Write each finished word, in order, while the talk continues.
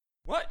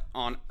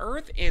on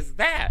earth is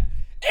that?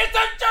 It's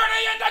a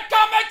Journey into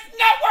Comics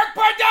Network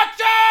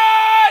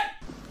production!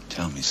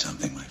 Tell me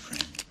something, my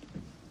friend.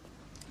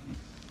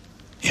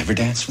 You ever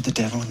dance with the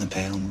devil in the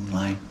pale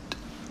moonlight?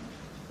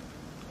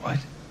 What?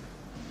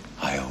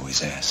 I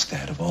always ask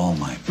that of all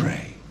my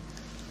prey.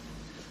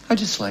 I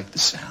just like the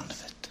sound of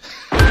it.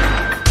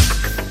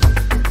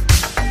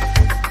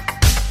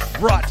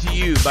 Brought to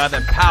you by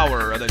the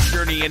power of the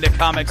Journey into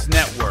Comics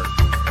Network.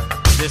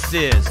 This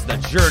is the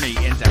Journey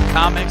into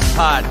Comics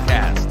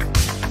podcast,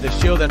 the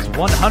show that's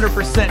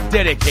 100%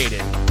 dedicated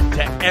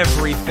to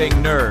everything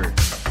nerd.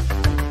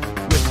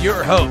 With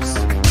your hosts,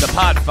 the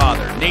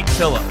Podfather, Nate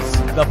Phillips,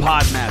 the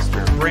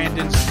Podmaster,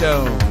 Brandon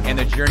Stone, and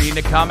the Journey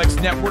into Comics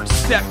Network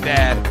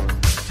stepdad,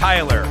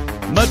 Tyler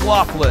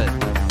McLaughlin.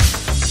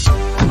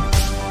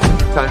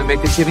 Time to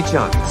make the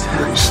chimichangas.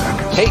 30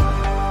 seconds. Hey!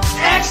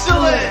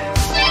 Excellent!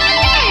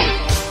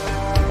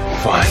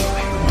 Finally.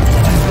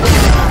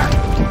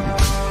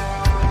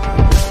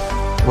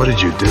 What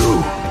did you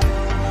do?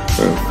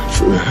 Went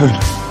for the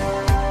head.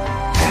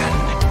 And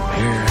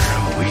here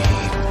we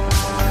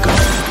go.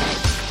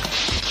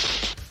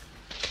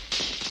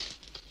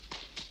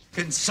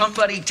 Can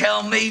somebody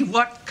tell me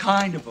what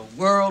kind of a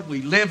world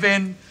we live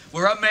in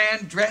where a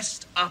man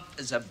dressed up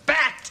as a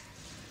bat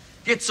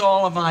gets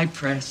all of my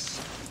press?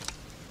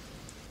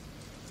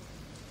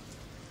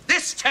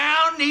 This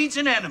town needs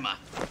an enema.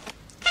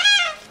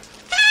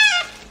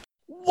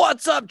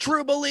 What's up,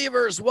 true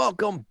believers?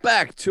 Welcome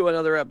back to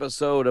another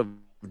episode of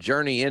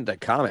Journey into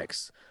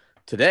Comics.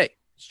 Today,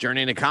 it's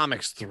Journey into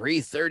Comics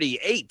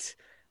 338.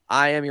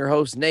 I am your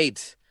host,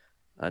 Nate.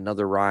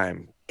 Another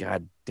rhyme.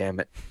 God damn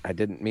it. I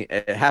didn't mean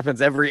it.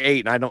 Happens every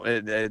 8, and I don't,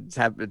 it's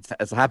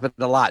happened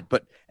a lot.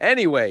 But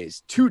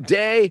anyways,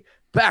 today,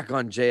 back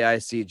on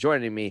JIC,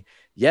 joining me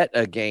yet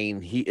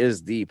again, he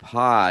is the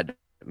pod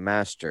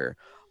master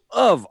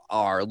of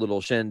our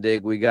little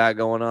shindig we got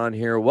going on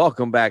here.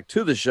 Welcome back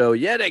to the show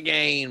yet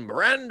again,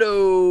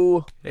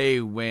 Brando. Hey,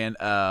 when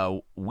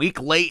week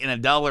late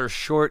and $1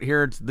 short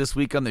here this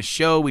week on the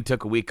show. We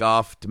took a week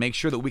off to make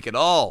sure that we could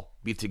all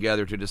be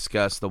together to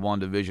discuss the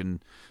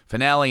WandaVision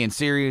finale and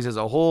series as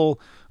a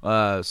whole.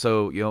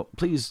 So,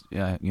 please,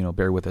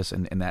 bear with us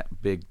in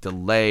that big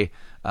delay.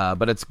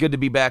 But it's good to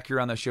be back here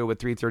on the show with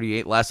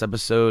 338. Last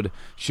episode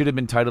should have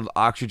been titled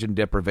Oxygen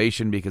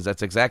Deprivation because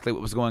that's exactly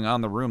what was going on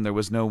in the room. There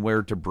was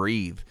nowhere to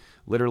breathe.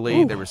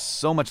 Literally, There was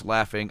so much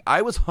laughing.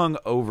 I was hung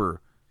over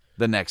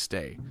the next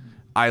day.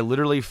 I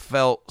literally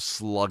felt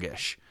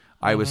sluggish.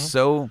 I was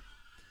so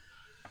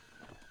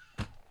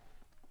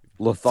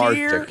Lethargic.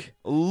 Dear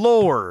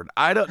Lord,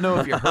 I don't know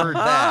if you heard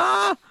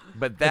that,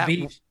 but that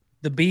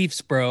the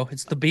beefs, bro.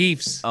 It's the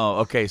beefs. Oh,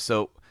 okay.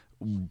 So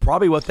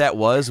probably what that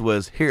was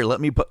here.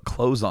 Let me put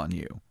clothes on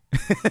you.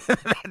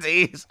 That's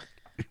easy.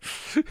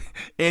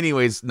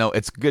 Anyways, no,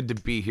 it's good to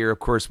be here. Of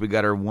course, we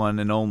got our one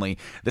and only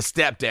the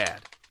stepdad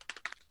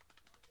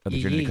of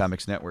the Journey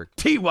Comics Network.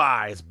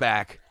 TY is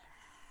back.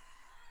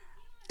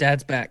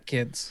 Dad's back,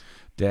 kids.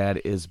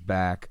 Dad is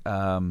back.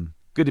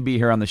 Good to be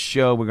here on the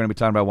show. We're going to be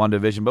talking about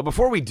WandaVision. But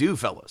before we do,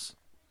 fellas,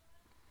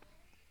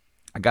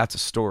 I got a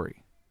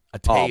story, a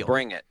tale. Oh,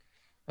 bring it.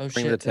 Oh,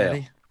 Bring shit, the tale.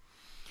 Daddy.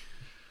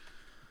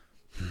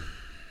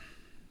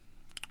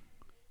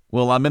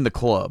 Well, I'm in the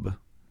club,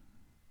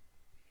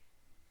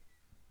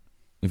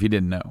 if you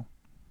didn't know.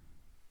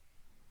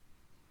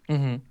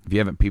 Mm-hmm. If you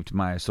haven't peeped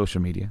my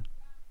social media,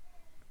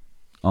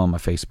 on my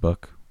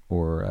Facebook,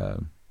 or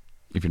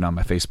if you're not on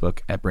my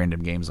Facebook, at Brandon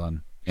Games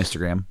on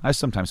Instagram, I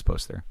sometimes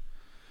post there.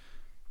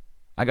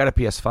 I got a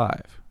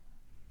PS5.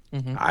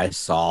 Mm-hmm. I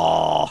saw.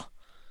 All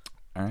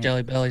right.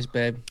 Jelly Bellies,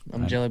 babe.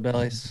 I'm Jelly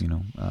Bellies.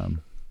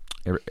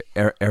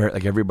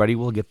 Like everybody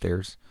will get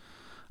theirs.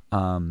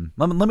 Let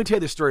me tell you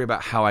the story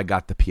about how I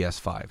got the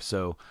PS5.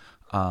 So,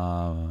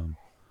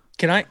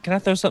 Can I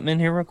throw something in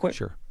here real quick?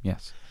 sure,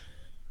 yes.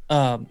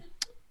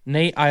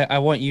 Nate, I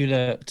want you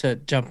to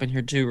jump in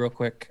here too real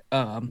quick.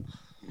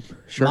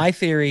 Sure. My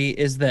theory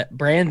is that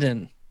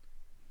Brandon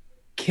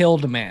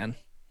killed a man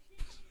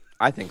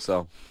I think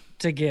so.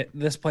 to get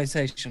this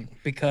PlayStation He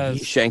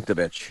because shanked the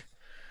bitch.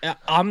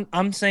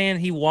 I'm saying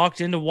he walked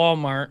into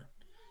Walmart.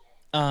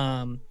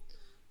 What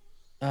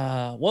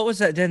was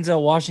that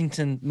Denzel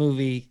Washington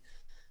movie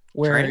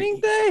where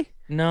Training Day?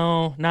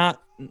 No,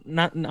 not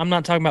I'm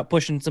not talking about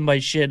pushing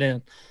somebody's shit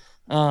in.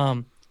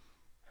 I'm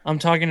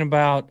talking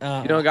about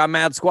You don't got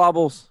mad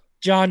squabbles?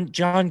 John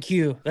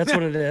Q. That's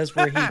what it is,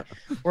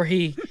 where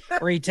he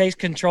takes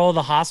control of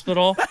the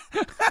hospital.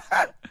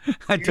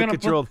 I took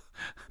control.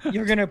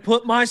 You're gonna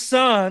put my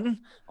son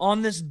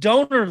on this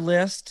donor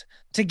list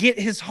to get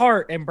his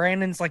heart, and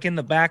Brandon's like in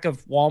the back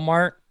of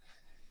Walmart,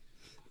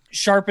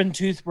 sharpened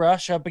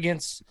toothbrush up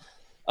against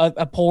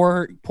a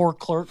poor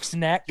clerk's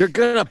neck. You're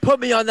going to put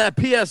me on that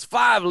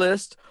PS5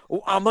 list,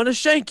 or I'm going to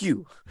shank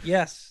you.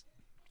 Yes.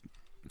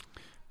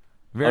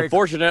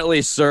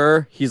 Unfortunately,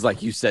 sir, he's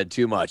like, you said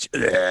too much.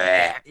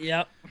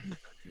 Yep.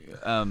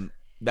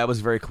 That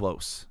was very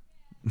close.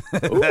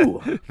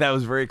 Ooh. That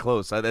was very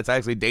close. That's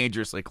actually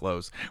dangerously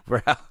close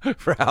for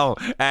how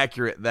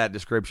accurate that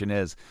description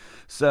is.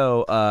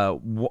 So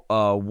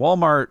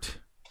Walmart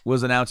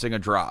was announcing a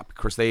drop. Of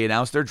course, they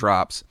announced their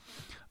drops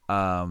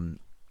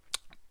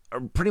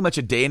pretty much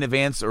a day in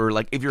advance, or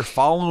like if you're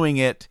following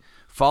it,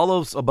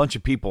 follow a bunch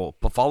of people.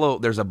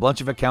 There's a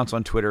bunch of accounts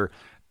on Twitter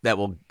that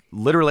will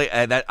literally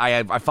that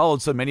I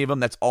followed so many of them.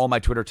 That's all my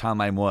Twitter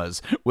timeline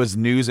was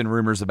news and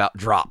rumors about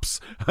drops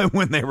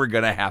when they were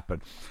going to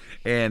happen.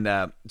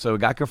 And so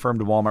it got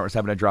confirmed Walmart was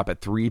having a drop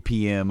at 3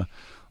 p.m.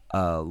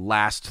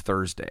 Last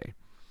Thursday.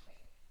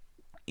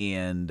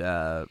 And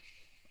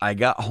I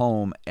got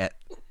home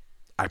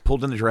I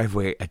pulled in the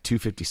driveway at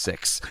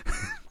 2:56.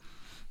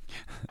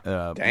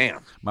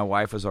 Damn. My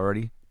wife was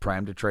already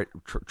primed to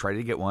try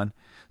to get one.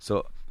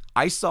 So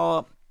I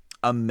saw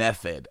a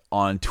method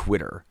on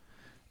Twitter,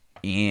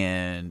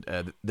 and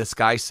this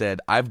guy said,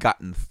 I've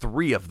gotten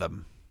 3 of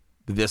them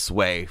this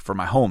way for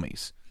my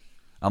homies.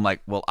 I'm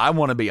like, well, I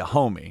want to be a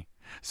homie,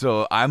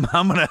 so I'm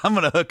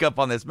gonna hook up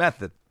on this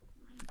method.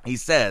 He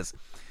says,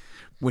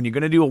 when you're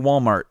gonna do a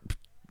Walmart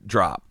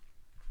drop,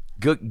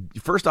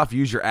 first off,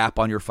 use your app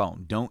on your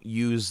phone. Don't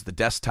use the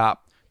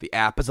desktop. The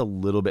app is a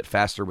little bit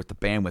faster with the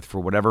bandwidth for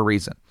whatever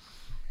reason.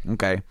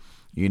 Okay,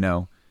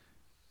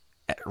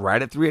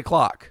 right at 3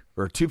 o'clock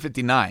or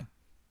 2:59,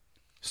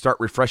 start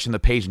refreshing the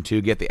page until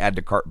you get the add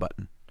to cart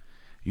button.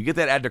 You get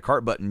that add to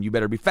cart button, you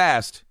better be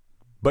fast,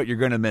 but you're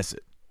gonna miss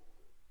it.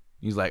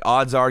 He's like,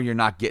 odds are you're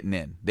not getting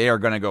in. They are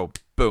gonna go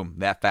boom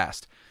that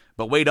fast.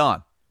 But wait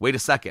a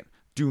second.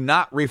 Do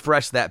not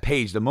refresh that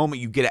page. The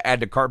moment you get an add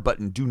to cart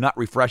button, do not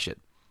refresh it.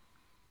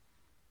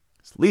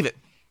 Just leave it.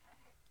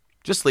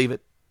 Just leave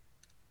it.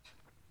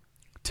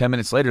 10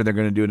 minutes later, they're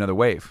going to do another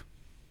wave.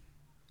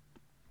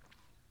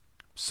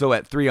 So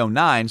at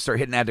 3:09, start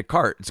hitting add to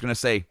cart. It's going to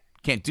say,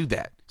 can't do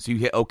that. So you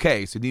hit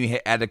OK. So then you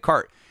hit add to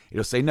cart.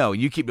 It'll say no.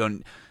 You keep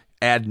doing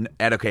add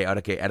OK, add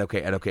OK, add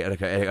OK, add OK,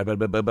 add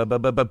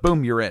OK,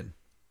 boom, you're in.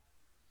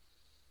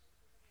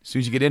 As soon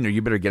as you get in there,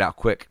 you better get out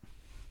quick.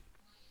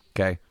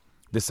 Okay?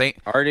 This ain't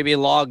already be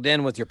logged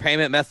in with your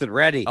payment method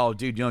ready. Oh,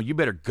 dude, you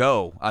better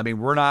go. I mean,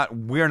 we're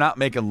not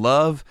making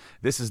love.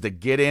 This is the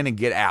get in and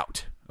get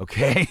out.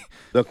 Okay?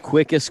 The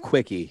quickest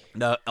quickie.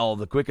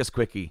 The quickest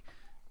quickie.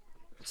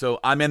 So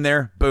I'm in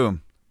there.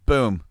 Boom,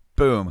 boom,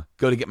 boom.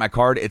 Go to get my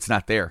card. It's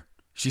not there.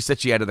 She said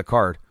she added the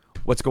card.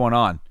 What's going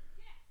on?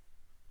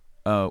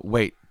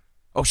 Wait.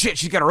 Oh, shit.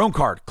 She's got her own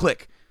card.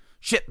 Click.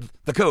 Shit.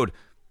 The code.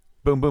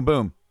 Boom, boom,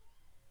 boom.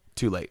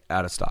 Too late.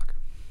 Out of stock.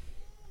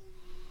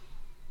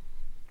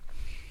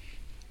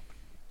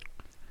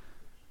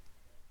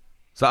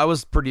 So I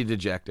was pretty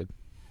dejected.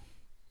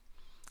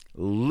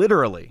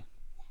 Literally,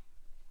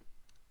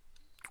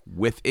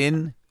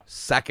 within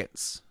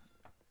seconds,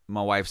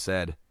 my wife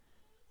said,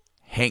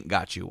 Hank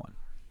got you one.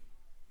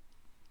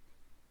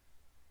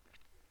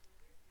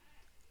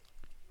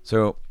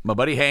 So my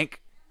buddy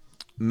Hank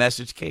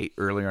messaged Kate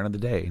earlier on in the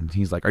day, and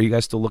he's like, are you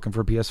guys still looking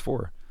for a PS4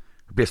 or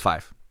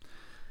PS5?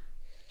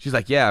 She's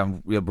like, yeah,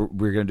 we're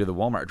going to do the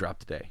Walmart drop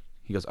today.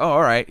 He goes, oh,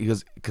 all right. He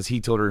goes, because he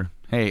told her,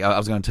 hey, I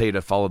was going to tell you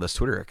to follow this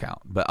Twitter account,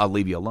 but I'll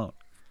leave you alone.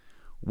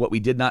 What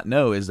we did not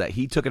know is that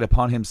he took it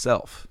upon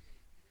himself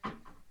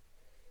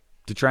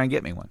to try and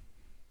get me one.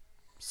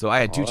 So I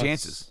had 2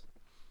 chances.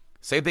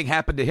 Same thing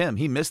happened to him.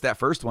 He missed that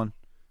first one,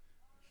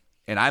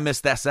 and I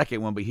missed that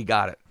second one, but he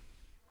got it.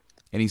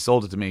 And he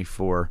sold it to me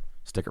for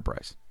sticker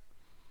price.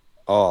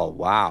 Oh,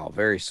 wow.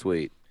 Very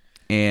sweet.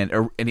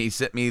 And he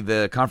sent me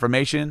the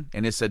confirmation,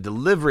 and it said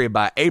delivery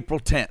by April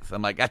 10th.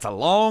 I'm like, that's a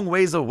long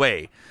ways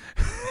away,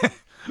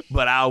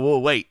 but I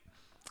will wait.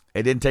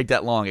 It didn't take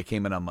that long. It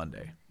came in on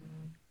Monday.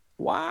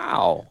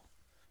 Wow.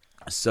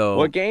 So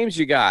what games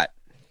you got?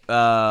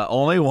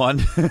 Only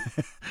one.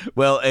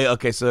 Well,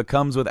 okay, so it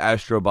comes with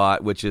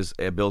Astrobot, which is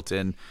a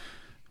built-in,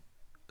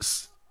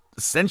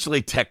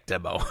 essentially tech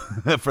demo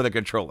for the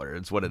controller.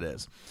 It's what it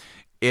is.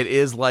 It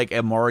is like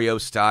a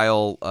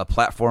Mario-style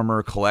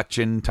platformer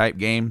collection type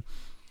game.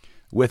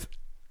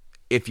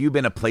 If you've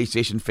been a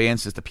PlayStation fan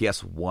since the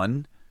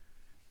PS1,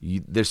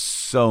 there's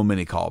so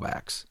many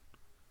callbacks.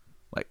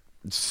 Like,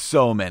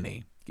 so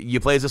many. You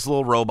play as this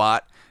little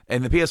robot,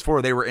 and the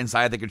PS4, they were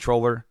inside the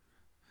controller,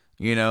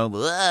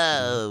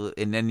 whoa,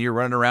 and then you're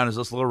running around as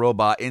this little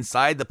robot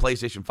inside the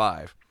PlayStation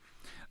 5,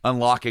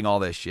 unlocking all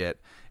this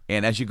shit.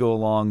 And as you go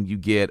along, you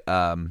get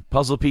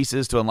puzzle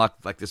pieces to unlock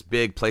like this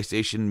big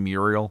PlayStation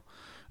mural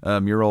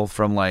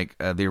from like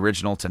the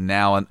original to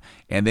now,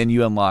 and then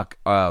you unlock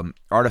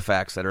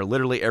artifacts that are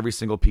literally every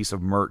single piece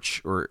of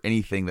merch or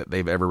anything that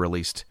they've ever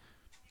released,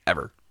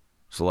 ever.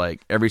 So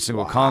like every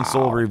single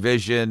console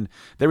revision.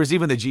 There was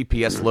even the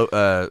GPS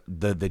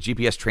the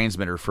GPS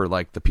transmitter for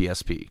like the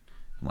PSP.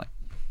 I'm like,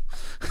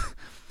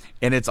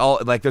 and it's all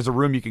like there's a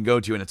room you can go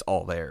to and it's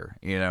all there.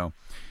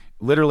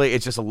 Literally,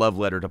 it's just a love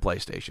letter to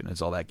PlayStation.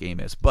 It's all that game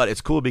is. But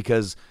it's cool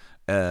because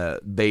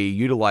they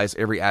utilize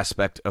every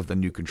aspect of the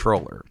new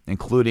controller,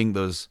 including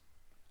those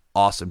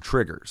awesome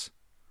triggers.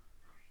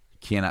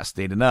 Cannot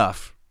state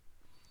enough.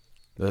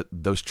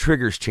 Those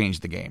triggers change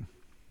the game.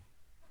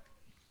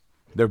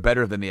 They're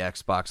better than the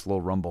Xbox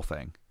little rumble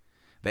thing.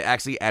 They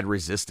actually add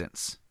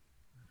resistance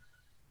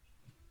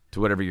to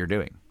whatever you're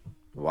doing.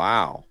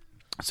 Wow.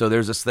 So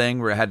there's this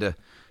thing where I had to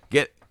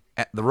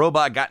the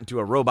robot got into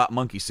a robot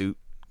monkey suit,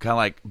 kind of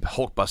like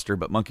Hulkbuster,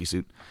 but monkey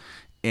suit.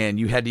 And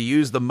you had to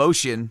use the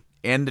motion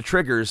and the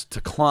triggers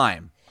to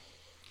climb.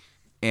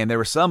 And there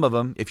were some of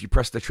them, if you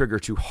pressed the trigger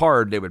too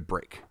hard, they would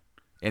break.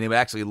 And it would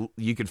actually,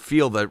 you could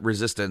feel the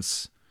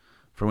resistance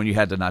from when you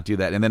had to not do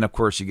that. And then, of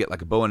course, you get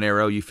like a bow and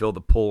arrow. You feel the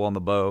pull on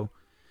the bow.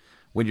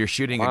 When you're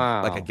shooting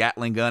like a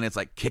Gatling gun, it's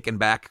like kicking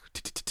back.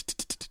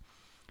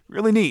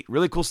 Really neat.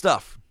 Really cool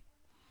stuff.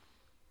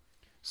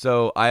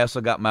 So I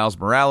also got Miles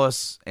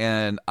Morales,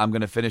 and I'm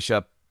going to finish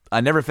up.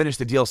 I never finished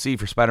the DLC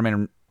for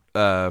Spider-Man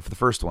for the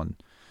first one.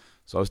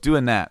 So I was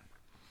doing that.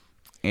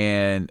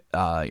 And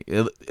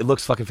it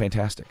looks fucking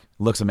fantastic.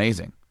 It looks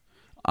amazing.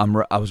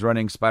 I was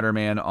running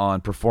Spider-Man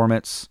on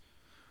performance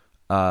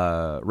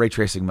ray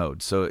tracing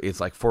mode. So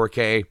it's like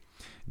 4K,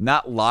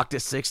 not locked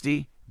at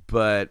 60,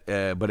 but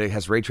it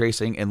has ray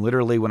tracing. And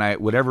literally it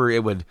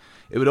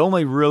would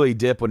only really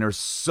dip when there's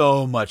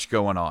so much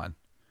going on.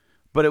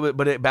 But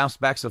it bounced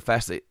back so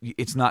fast that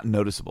it's not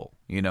noticeable,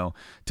 you know.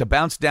 To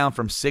bounce down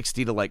from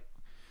 60 to like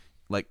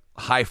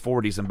high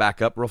 40s and back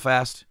up real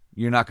fast,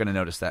 you're not going to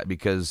notice that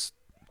because,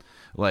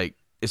 like,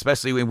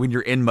 especially when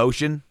you're in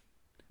motion.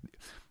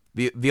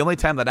 The only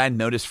time that I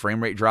notice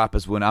frame rate drop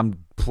is when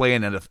I'm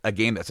playing in a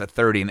game that's at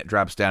 30 and it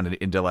drops down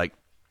into like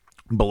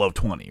below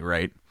 20,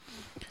 right?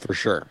 For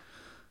sure.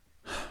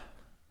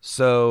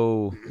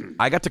 So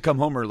I got to come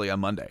home early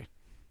on Monday.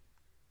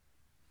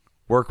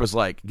 Work was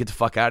like, get the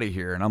fuck out of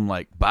here. And I'm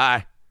like,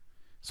 bye.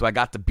 So I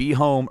got to be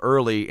home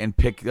early and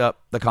pick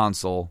up the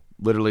console,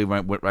 literally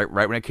right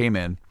when it came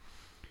in.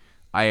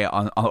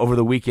 Over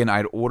the weekend,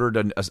 I'd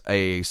ordered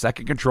a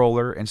second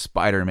controller and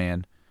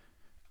Spider-Man,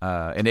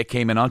 and it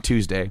came in on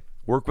Tuesday.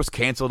 Work was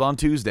canceled on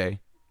Tuesday.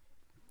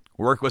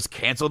 Work was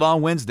canceled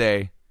on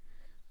Wednesday.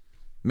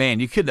 Man,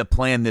 you couldn't have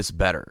planned this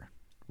better,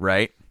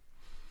 right?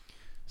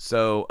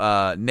 So,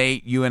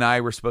 Nate, you and I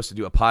were supposed to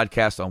do a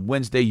podcast on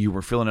Wednesday. You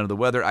were feeling under the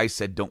weather. I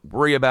said, don't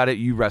worry about it.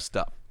 You rest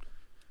up.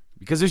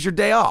 Because it's your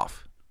day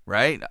off,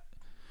 right?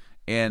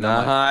 And it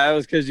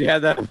was because you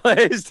had that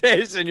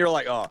PlayStation. You're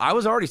like, oh. I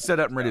was already set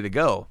up and ready to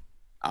go.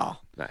 Oh,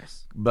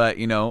 nice. But,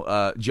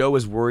 Joe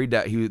was worried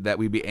that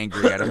we'd be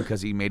angry at him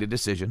because he made a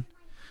decision.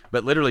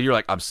 But literally, you're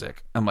like, I'm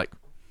sick. I'm like,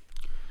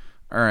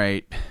 all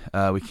right,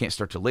 we can't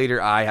start till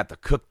later. I have to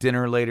cook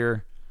dinner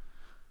later.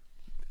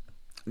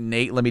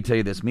 Nate, let me tell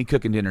you this. Me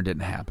cooking dinner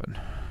didn't happen.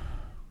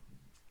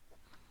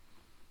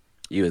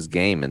 You was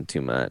gaming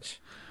too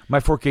much. My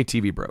 4K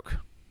TV broke.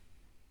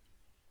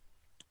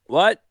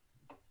 What?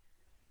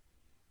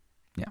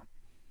 Yeah.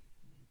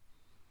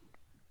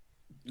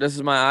 This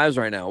is my eyes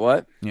right now.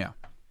 What? Yeah.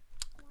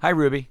 Hi,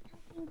 Ruby.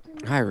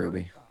 Hi,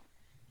 Ruby.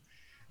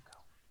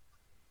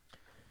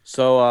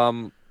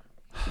 So,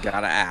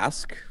 gotta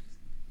ask,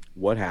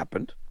 what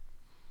happened?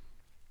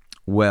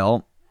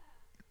 Well,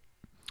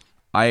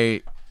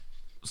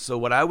 So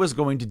what I was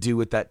going to do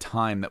at that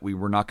time that we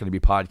were not going to be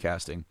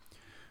podcasting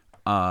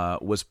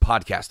was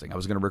podcasting. I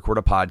was going to record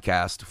a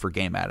podcast for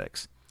Game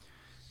Addicts.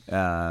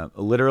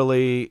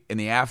 Literally in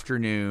the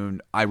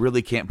afternoon, I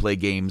really can't play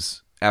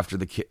games after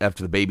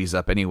the baby's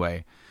up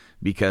anyway,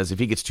 because if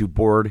he gets too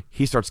bored,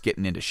 he starts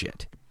getting into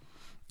shit.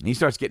 And he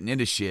starts getting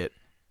into shit,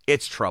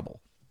 it's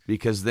trouble.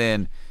 Because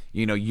then,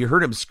 you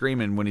heard him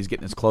screaming when he's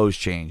getting his clothes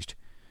changed.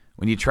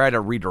 When you try to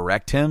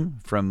redirect him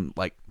from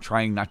like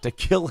trying not to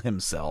kill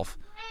himself,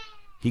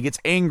 he gets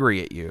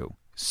angry at you,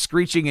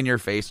 screeching in your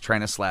face,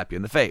 trying to slap you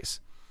in the face.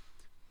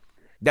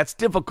 That's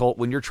difficult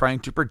when you're trying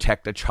to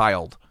protect a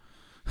child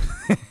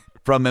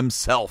from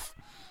himself.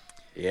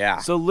 Yeah.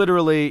 So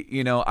literally,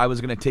 I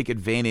was going to take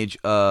advantage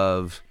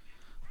of,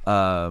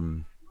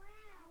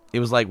 it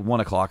was like 1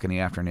 o'clock in the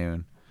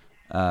afternoon.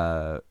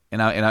 And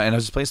I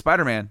was just playing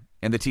Spider-Man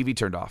and the TV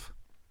turned off.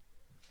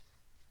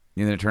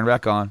 And then it turned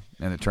back on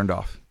and it turned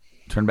off.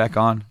 Turned back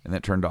on and then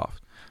it turned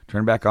off.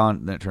 Turned back on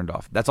and then it turned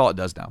off. That's all it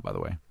does now, by the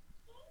way.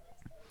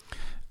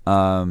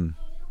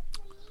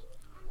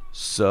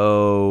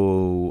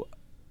 So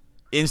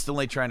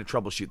instantly trying to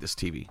troubleshoot this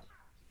TV.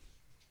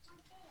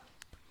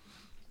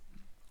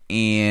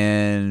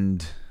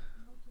 And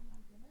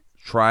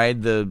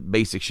tried the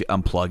basic shit,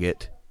 unplug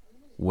it,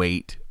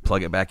 wait,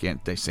 plug it back in,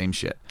 the same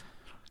shit.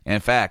 And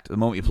in fact, the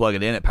moment you plug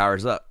it in, it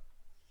powers up.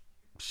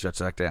 Shuts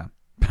back down.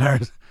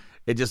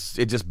 It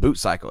just boot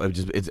cycle.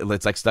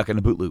 It's like stuck in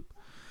a boot loop.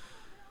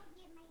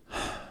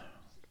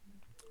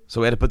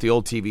 So we had to put the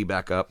old TV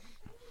back up.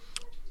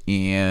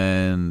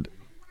 And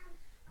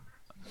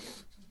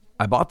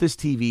I bought this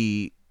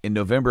TV in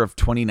November of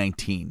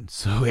 2019,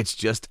 so it's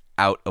just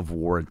out of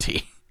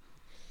warranty.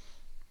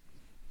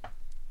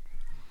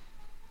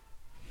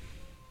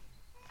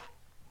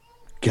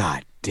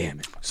 God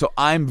damn it. So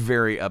I'm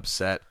very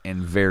upset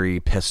and very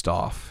pissed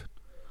off.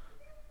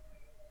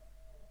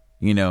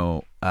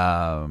 I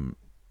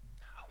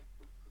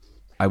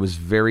was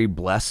very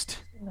blessed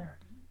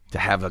to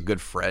have a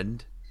good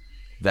friend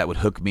that would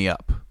hook me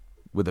up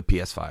with a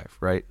PS5,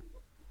 right?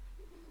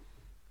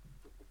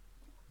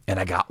 And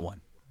I got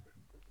one.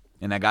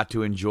 And I got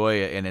to enjoy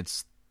it, and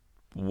it's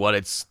what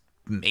it's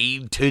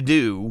made to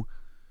do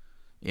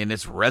in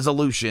its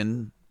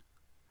resolution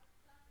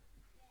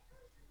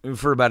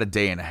for about a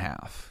day and a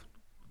half.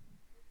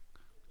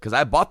 Because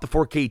I bought the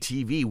 4K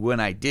TV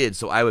when I did,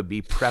 so I would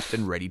be prepped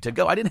and ready to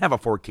go. I didn't have a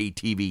 4K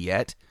TV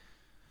yet.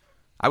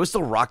 I was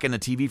still rocking a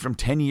TV from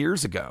 10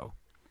 years ago.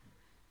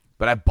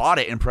 But I bought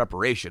it in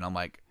preparation. I'm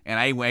like, and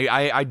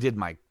I did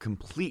my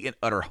complete and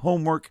utter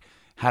homework,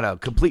 had a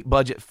complete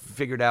budget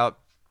figured out.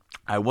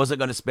 I wasn't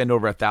going to spend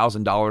over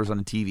 $1,000 on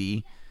a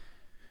TV.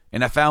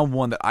 And I found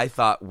one that I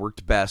thought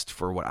worked best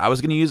for what I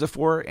was going to use it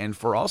for and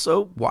for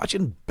also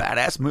watching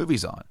badass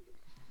movies on.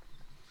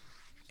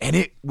 And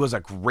it was a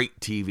great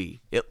TV.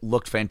 It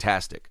looked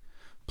fantastic.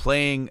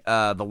 Playing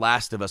The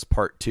Last of Us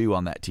Part 2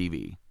 on that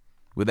TV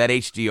with that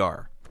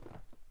HDR.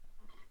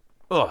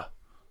 Ugh.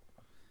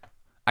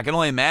 I can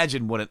only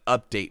imagine what an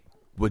update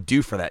would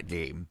do for that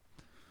game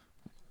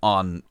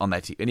on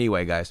that TV.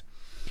 Anyway, guys.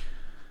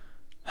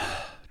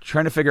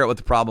 Trying to figure out what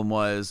the problem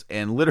was,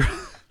 and literally,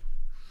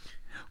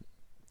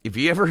 if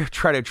you ever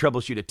try to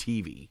troubleshoot a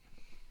TV,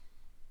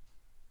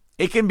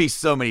 it can be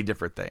so many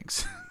different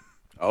things.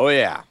 Oh,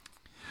 yeah.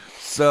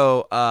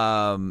 So,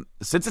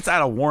 since it's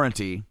out of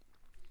warranty,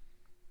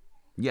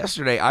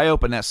 yesterday I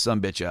opened that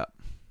sumbitch up.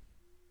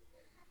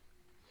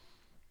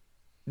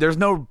 There's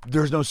no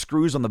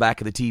screws on the back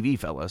of the TV,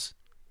 fellas.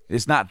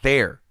 It's not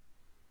there.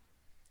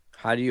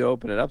 How do you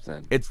open it up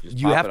then? It's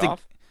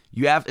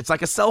it's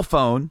like a cell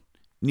phone.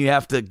 You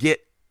have to get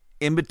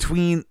in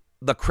between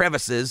the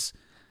crevices,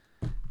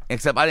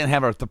 except I didn't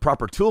have the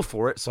proper tool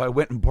for it, so I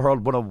went and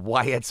borrowed one of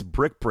Wyatt's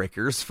brick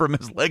breakers from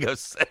his Lego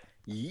set.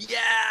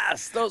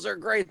 Yes, those are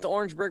great. The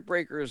orange brick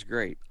breaker is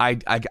great. I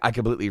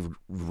completely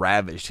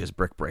ravaged his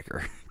brick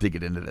breaker to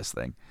get into this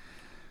thing.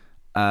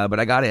 But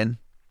I got in,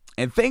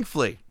 and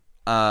thankfully,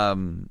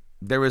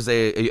 there was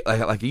a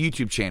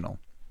YouTube channel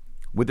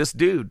with this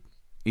dude.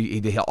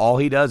 All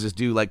he does is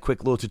do like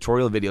quick little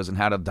tutorial videos on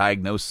how to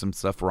diagnose some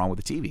stuff wrong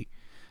with the TV.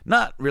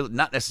 Not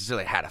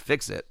necessarily how to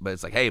fix it, but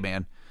it's like, hey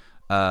man,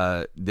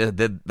 they're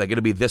going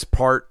to be this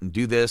part and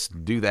do this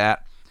and do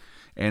that.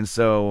 And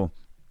so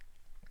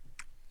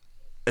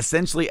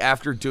essentially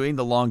after doing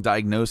the long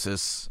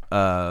diagnosis,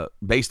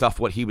 based off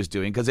what he was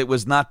doing, because it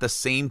was not the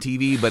same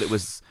TV, but it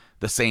was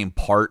the same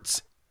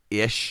parts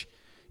ish.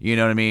 You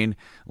know what I mean?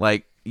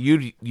 Like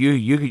you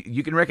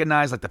can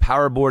recognize like the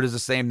power board is the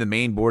same, the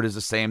main board is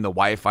the same, the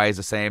Wi-Fi is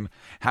the same.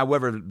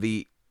 However,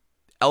 the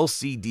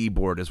LCD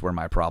board is where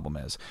my problem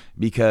is,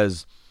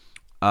 because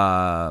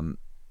when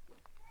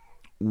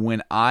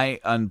I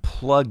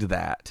unplugged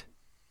that,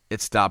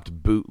 it stopped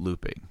boot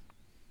looping.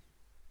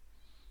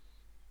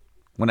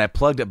 When I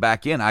plugged it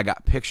back in, I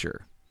got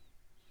picture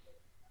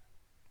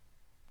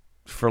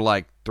for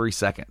like 3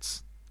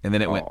 seconds, and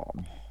then it went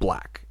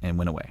black and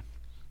went away.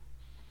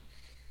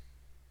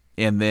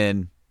 And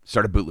then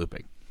started boot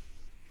looping.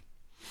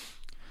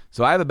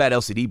 So I have a bad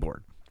LCD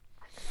board.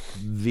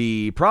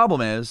 The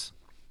problem is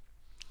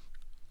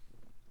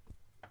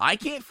I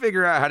can't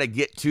figure out how to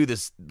get to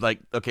this. Like,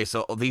 okay,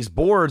 so these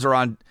boards are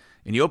on,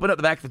 and you open up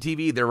the back of the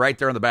TV, they're right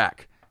there on the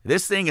back.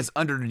 This thing is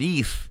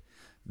underneath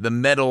the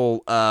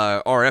metal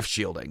RF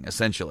shielding,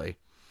 essentially,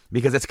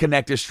 because it's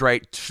connected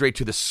straight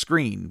to the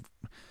screen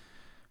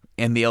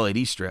and the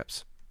LED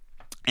strips.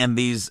 And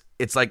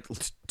it's like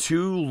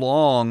two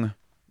long,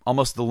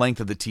 almost the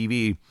length of the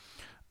TV,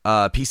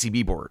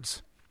 PCB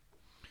boards.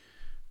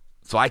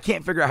 So I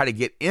can't figure out how to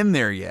get in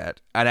there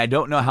yet, and I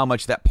don't know how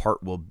much that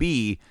part will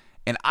be,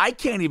 and I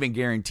can't even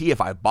guarantee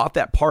if I bought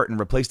that part and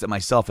replaced it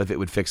myself if it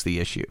would fix the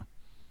issue.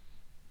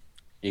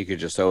 You could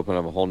just open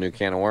up a whole new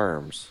can of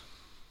worms.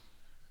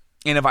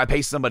 And if I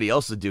pay somebody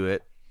else to do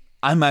it,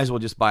 I might as well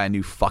just buy a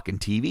new fucking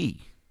TV.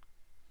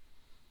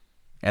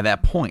 At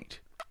that point,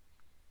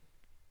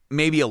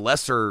 maybe a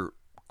lesser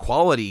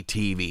quality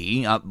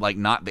TV, like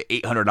not the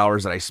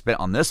 $800 that I spent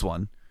on this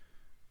one,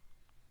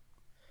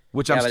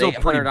 which I'm still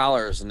pretty.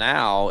 $800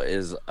 now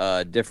is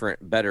a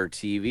different, better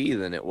TV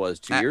than it was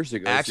 2 years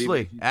ago.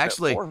 Actually,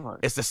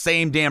 it's the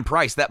same damn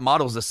price. That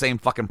model's the same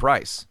fucking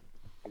price.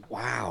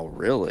 Wow,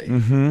 really?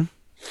 Mm-hmm.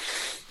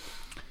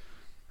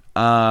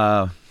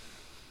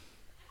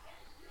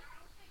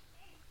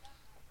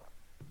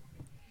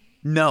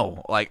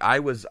 No, like I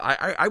was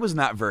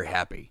not very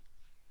happy.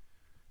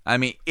 I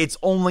mean, it's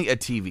only a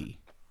TV.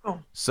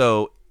 Oh.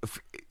 So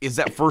is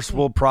that first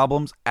world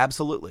problems?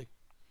 Absolutely.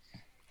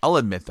 I'll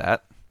admit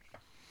that.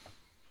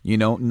 You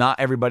know, not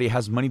everybody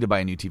has money to buy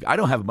a new TV. I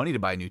don't have money to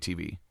buy a new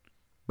TV,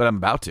 but I'm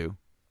about to.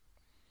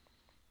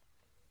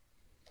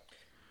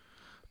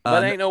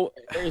 But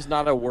there's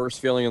not a worse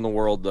feeling in the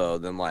world though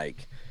than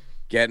like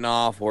getting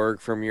off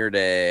work from your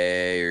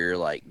day, or you're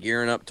like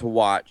gearing up to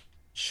watch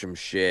some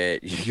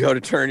shit. You go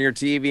to turn your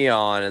TV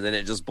on, and then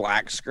it just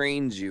black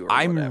screens you.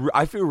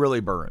 I feel really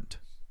burned.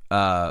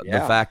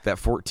 The fact that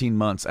 14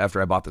 months after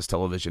I bought this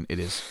television, it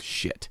is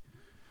shit.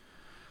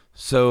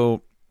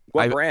 So,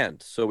 what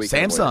brand? So we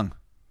Samsung.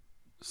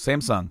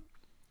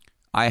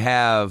 I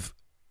have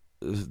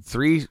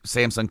 3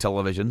 Samsung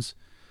televisions.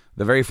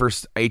 The very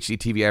first HD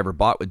TV I ever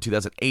bought in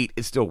 2008,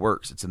 it still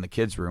works. It's in the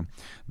kids' room.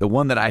 The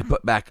one that I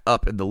put back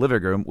up in the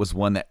living room was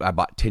one that I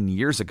bought 10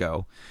 years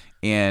ago.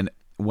 And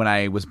when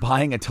I was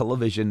buying a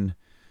television,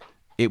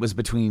 it was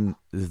between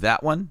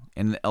that one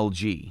and the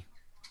LG.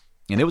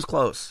 And it was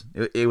close.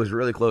 It was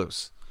really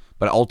close.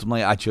 But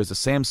ultimately, I chose a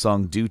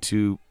Samsung due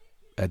to,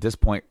 at this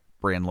point,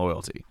 brand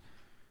loyalty.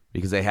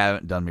 Because they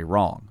haven't done me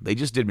wrong. They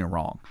just did me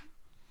wrong.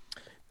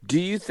 Do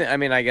you think, I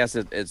mean, I guess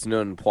it's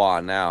non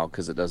pois now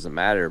because it doesn't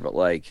matter, but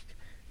like,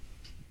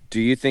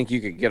 do you think you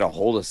could get a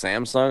hold of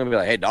Samsung and be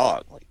like, hey,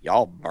 dog, like,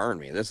 y'all burn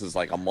me. This is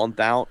like a month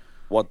out.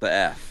 What the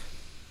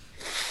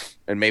F?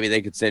 And maybe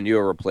they could send you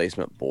a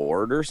replacement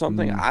board or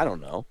something. I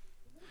don't know.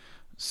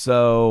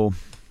 So,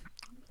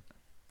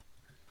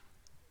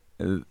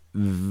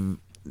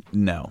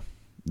 no,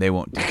 they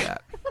won't do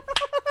that.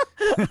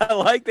 I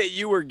like that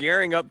you were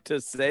gearing up to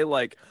say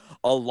like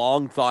a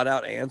long thought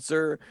out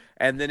answer,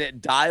 and then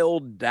it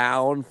dialed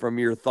down from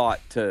your thought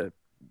to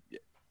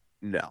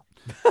no.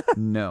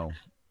 No,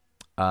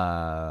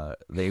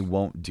 they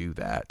won't do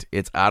that.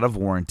 It's out of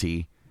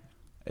warranty.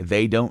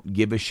 They don't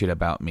give a shit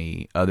about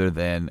me other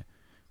than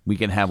we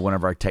can have one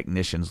of our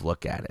technicians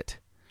look at it.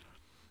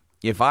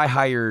 If I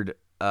hired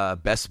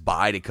Best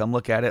Buy to come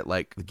look at it,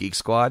 like the Geek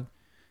Squad,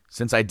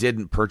 since I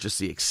didn't purchase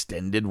the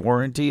extended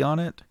warranty on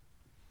it,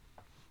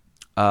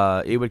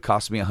 it would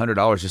cost me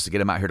 $100 just to get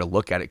them out here to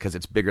look at it because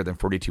it's bigger than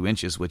 42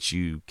 inches, which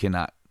you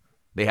cannot.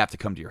 They have to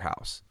come to your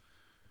house,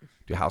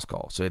 do a house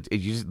call. So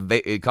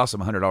it costs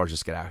them $100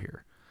 just to get out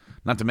here.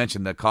 Not to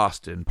mention the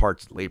cost and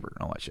parts, labor,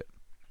 and all that shit.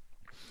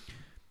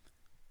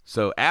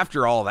 So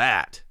after all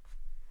that,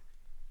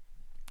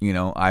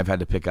 I've had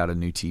to pick out a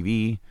new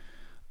TV.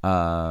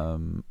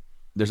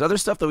 There's other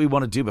stuff that we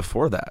want to do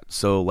before that.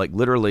 So like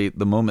literally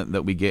the moment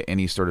that we get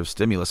any sort of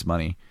stimulus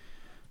money,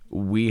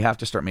 we have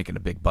to start making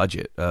a big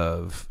budget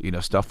of,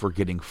 stuff we're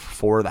getting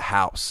for the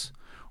house.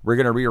 We're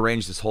going to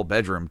rearrange this whole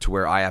bedroom to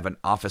where I have an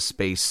office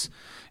space,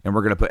 and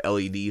we're going to put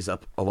LEDs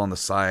up along the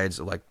sides,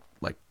 like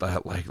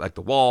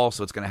the wall.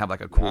 So it's going to have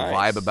like a cool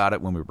vibe about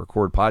it when we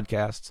record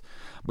podcasts.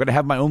 I'm going to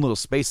have my own little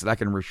space that I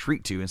can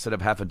retreat to instead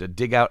of having to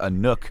dig out a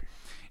nook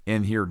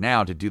in here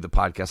now to do the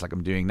podcast like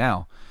I'm doing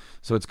now.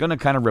 So it's going to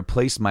kind of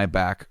replace my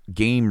back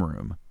game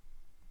room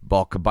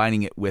while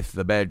combining it with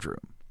the bedroom,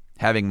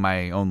 having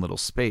my own little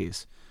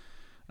space.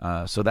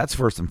 So that's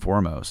first and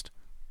foremost.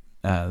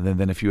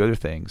 Then a few other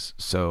things.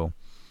 So,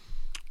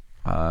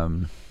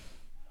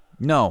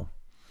 no,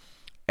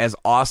 as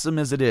awesome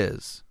as it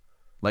is,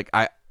 like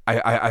I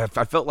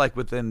felt like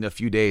within a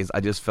few days, I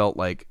just felt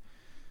like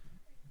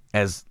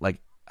as like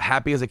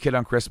happy as a kid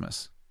on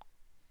Christmas,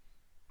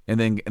 and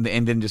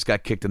then just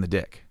got kicked in the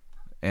dick.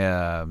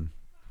 The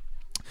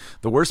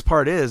worst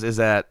part is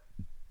that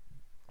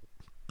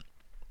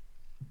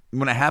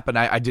when it happened,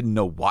 I didn't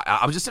know why.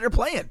 I was just sitting there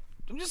playing.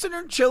 I'm just sitting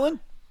there chilling.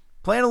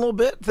 Playing a little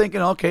bit, thinking,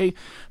 okay,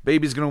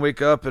 baby's going to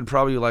wake up in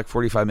probably like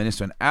 45 minutes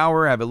to an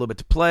hour. I have a little bit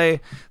to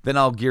play. Then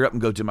I'll gear up and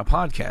go do my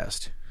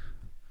podcast.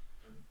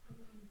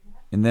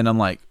 And then I'm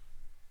like,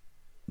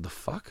 the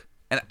fuck?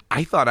 And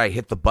I thought I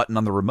hit the button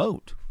on the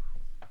remote.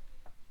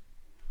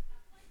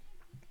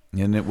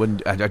 And it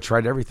wouldn't. I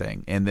tried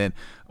everything. And then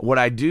what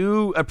I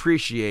do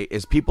appreciate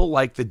is people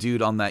like the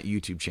dude on that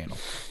YouTube channel.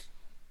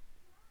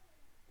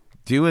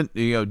 Doing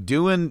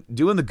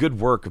the good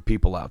work of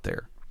people out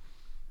there.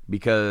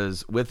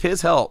 Because with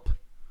his help,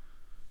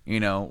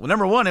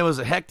 number one, it was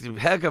a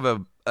heck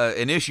of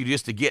an issue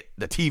just to get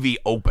the TV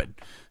open.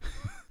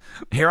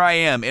 Here I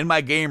am in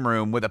my game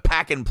room with a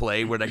pack and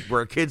play where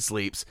a kid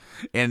sleeps,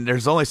 and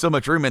there's only so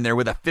much room in there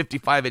with a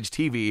 55-inch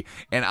TV,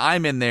 and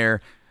I'm in there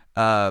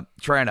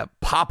trying to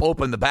pop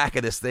open the back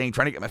of this thing,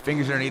 trying to get my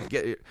fingers underneath,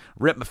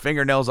 rip my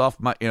fingernails off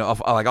my my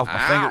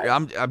finger.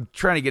 I'm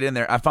trying to get in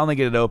there. I finally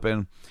get it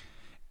open,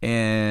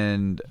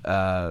 and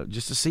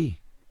just to see,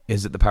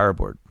 is it the power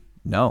board?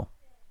 No,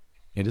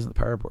 it isn't the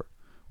power board.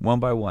 One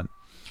by one.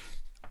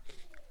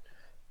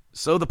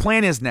 So the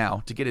plan is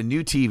now to get a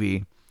new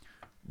TV,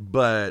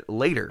 but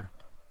later,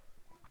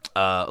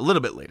 a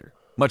little bit later,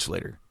 much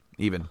later,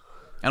 even.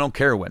 I don't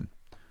care when.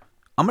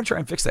 I'm going to try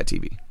and fix that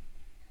TV.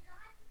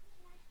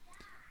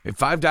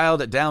 If I've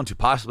dialed it down to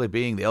possibly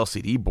being the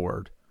LCD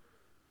board,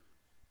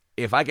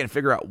 if I can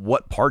figure out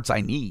what parts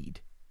I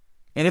need,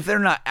 and if they're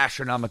not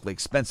astronomically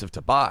expensive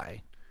to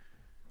buy,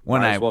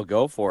 might as well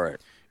go for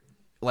it.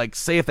 Like,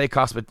 say if they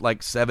cost me like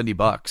 $70.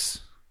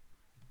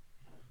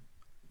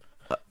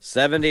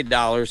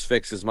 $70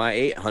 fixes my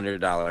 $800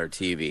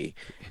 TV.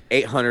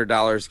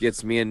 $800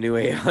 gets me a new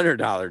 $800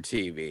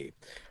 TV.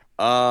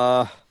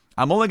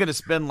 I'm only going to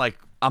spend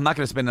I'm not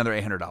going to spend another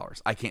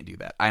 $800. I can't do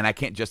that. And I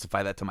can't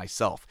justify that to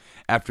myself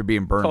after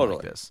being burned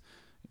like this.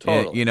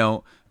 Totally.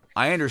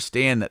 I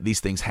understand that these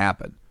things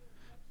happen.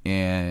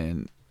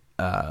 And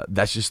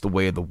that's just the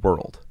way of the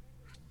world.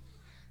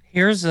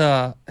 Here's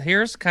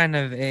kind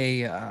of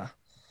a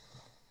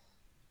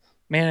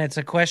man, it's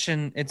a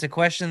question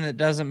that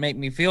doesn't make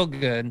me feel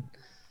good,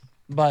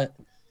 but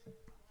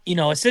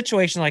a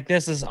situation like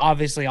this is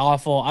obviously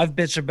awful. I've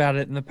bitched about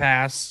it in the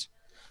past.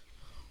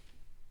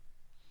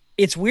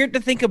 it's weird to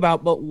think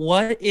about, but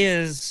what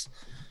is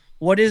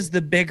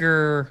the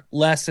bigger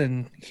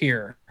lesson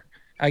here,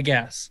 I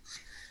guess?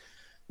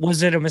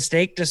 Was it a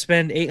mistake to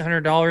spend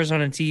 $800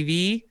 on a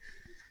TV?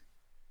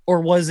 Or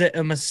was it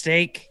a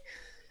mistake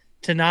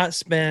to not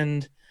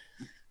spend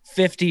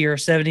 50 or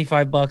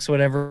 75 bucks,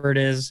 whatever it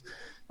is,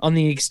 on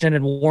the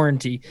extended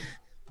warranty?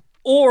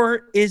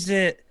 Or is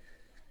it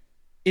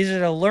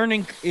a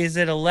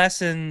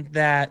lesson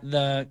that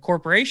the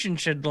corporation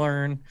should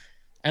learn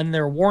and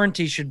their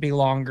warranty should be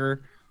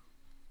longer,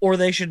 or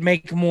they should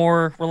make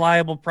more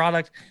reliable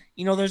product?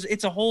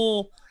 It's a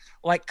whole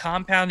like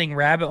compounding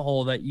rabbit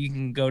hole that you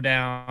can go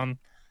down.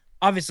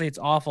 Obviously it's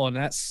awful and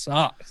that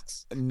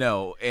sucks.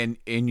 No, and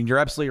you're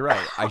absolutely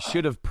right. I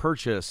should have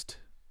purchased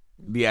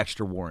the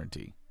extra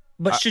warranty.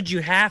 But should you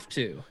have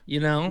to,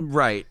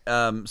 Right.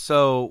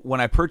 So when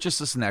I purchased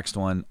this next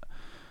one,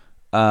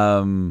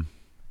 my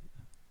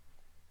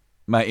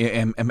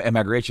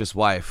gracious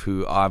wife,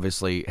 who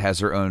obviously has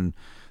her own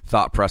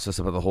thought process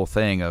about the whole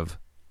thing of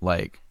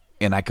like,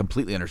 and I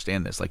completely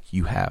understand this, like,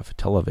 you have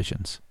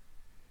televisions.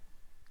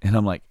 And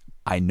I'm like,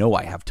 I know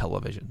I have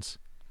televisions.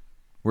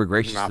 We're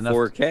gracious not enough.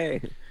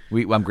 4K.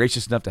 I'm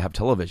gracious enough to have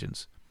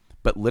televisions.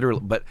 But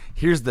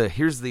here's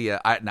the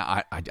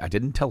I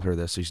didn't tell her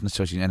this,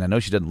 and I know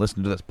she doesn't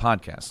listen to this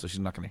podcast, so she's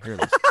not going to hear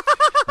this.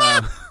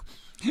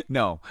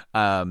 No,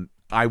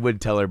 I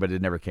would tell her, but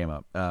it never came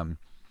up.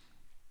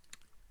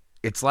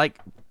 It's like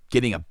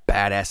getting a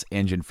badass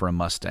engine for a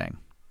Mustang,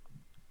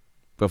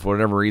 but for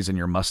whatever reason,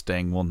 your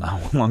Mustang will no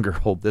longer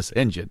hold this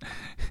engine.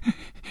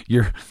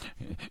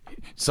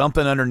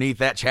 Something underneath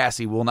that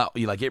chassis will not,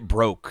 it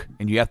broke,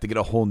 and you have to get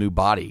a whole new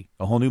body,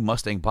 a whole new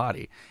Mustang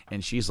body.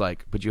 And she's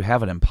like, "But you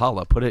have an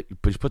Impala. Put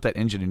that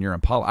engine in your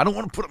Impala." I don't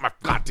want to put it in my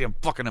goddamn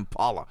fucking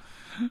Impala.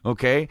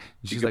 Okay?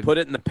 And she's put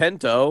it in the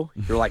Pinto.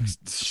 You're like,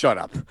 shut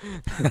up.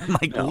 I'm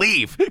like,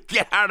 leave.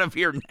 Get out of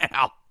here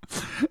now.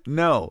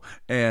 No.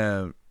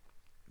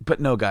 But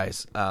no,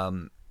 guys.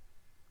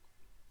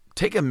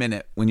 Take a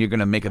minute when you're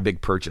going to make a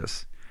big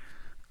purchase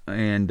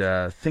and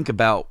think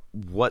about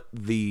what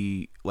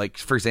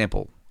for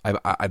example,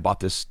 I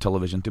bought this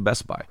television through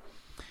Best Buy.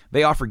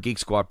 They offer Geek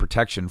Squad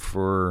protection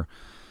for,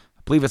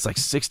 I believe it's like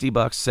 $60,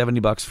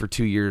 $70 for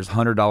 2 years,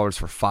 $100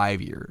 for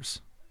 5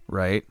 years,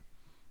 right?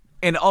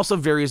 And it also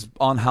varies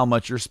on how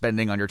much you're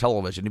spending on your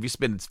television. If you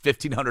spend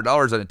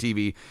 $1,500 on a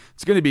TV,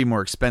 it's going to be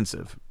more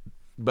expensive.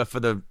 But for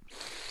the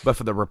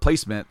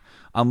replacement,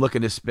 I'm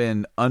looking to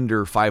spend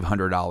under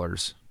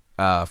 $500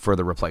 for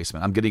the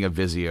replacement. I'm getting a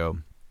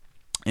Vizio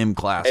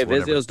M-Class. Hey,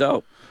 Vizio's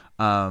dope.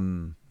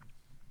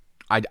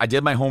 I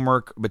did my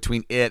homework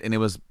between it and it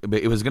was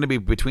going to be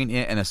between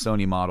it and a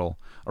Sony model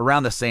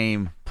around the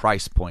same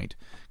price point,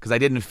 because I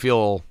didn't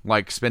feel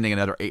like spending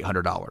another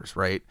 $800,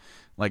 right?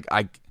 Like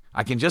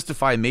I can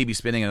justify maybe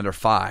spending another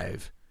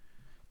 $500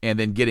 and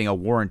then getting a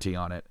warranty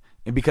on it.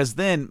 And because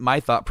then my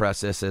thought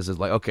process is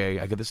like, okay,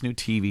 I get this new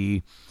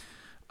TV.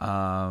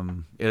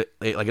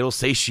 It'll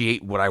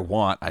satiate what I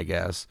want, I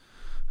guess.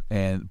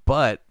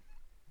 But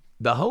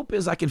the hope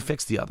is I can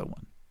fix the other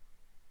one.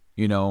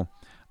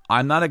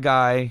 I'm not a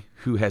guy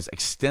who has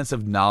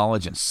extensive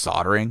knowledge in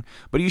soldering,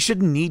 but you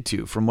shouldn't need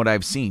to. From what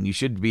I've seen, you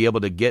should be able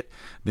to get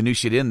the new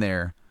shit in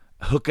there,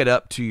 hook it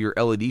up to your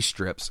LED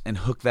strips, and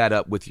hook that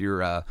up with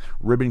your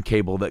ribbon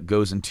cable that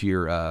goes into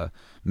your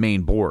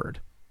main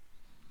board.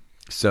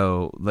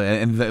 So,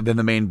 and then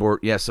the main board,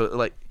 yeah. So,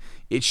 like,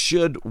 it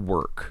should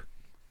work.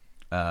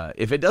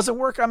 If it doesn't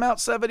work, I'm out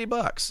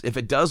 $70. If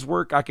it does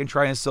work, I can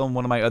try and sell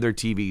one of my other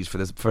TVs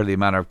for the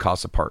amount of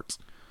cost of parts.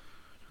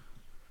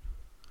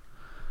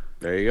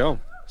 There you go.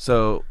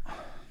 So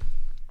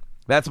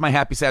that's my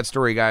happy sad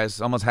story,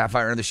 guys. Almost half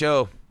hour into the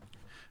show.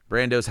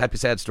 Brando's happy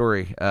sad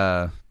story.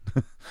 So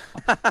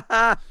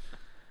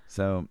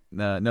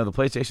no, the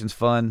PlayStation's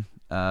fun,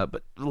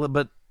 but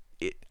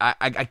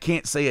I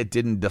can't say it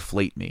didn't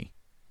deflate me.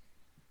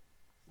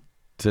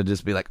 To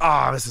just be like,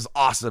 oh, this is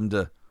awesome.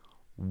 To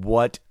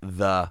what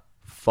the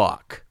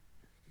fuck?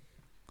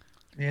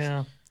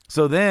 Yeah.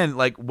 So then,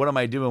 like, what am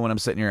I doing when I'm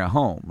sitting here at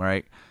home,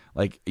 right?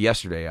 Like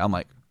yesterday, I'm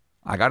like,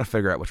 I got to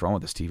figure out what's wrong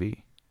with this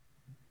TV.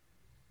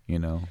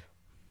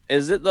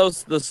 Is it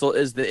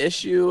is the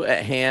issue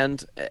at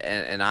hand?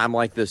 And I'm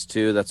like this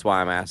too. That's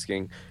why I'm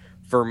asking.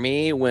 For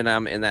me, when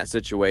I'm in that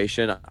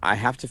situation, I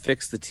have to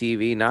fix the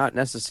TV, not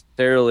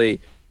necessarily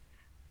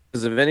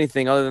because of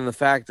anything other than the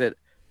fact that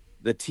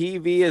the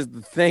TV is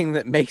the thing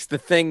that makes the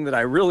thing that I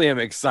really am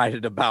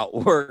excited about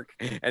work.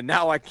 And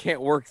now I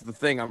can't work the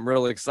thing I'm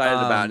really excited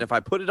about. And if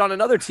I put it on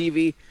another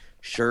TV,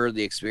 sure,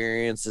 the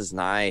experience is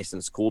nice and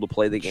it's cool to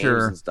play the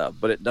games and stuff,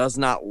 but it does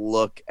not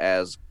look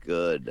as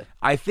good.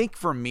 I think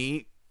for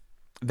me,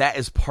 that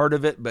is part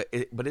of it, but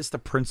it's the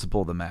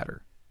principle of the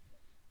matter.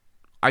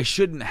 I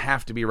shouldn't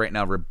have to be right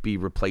now be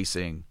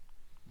replacing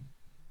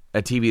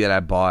a TV that I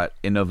bought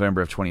in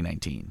November of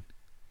 2019.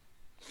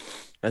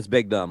 That's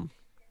big dumb.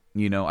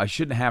 I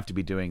shouldn't have to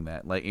be doing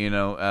that.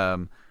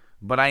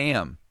 But I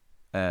am.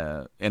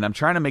 And I'm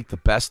trying to make the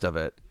best of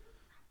it.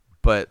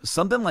 But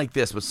something like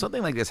this,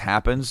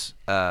 happens,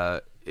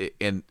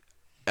 and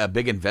a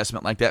big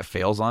investment like that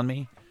fails on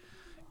me,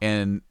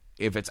 and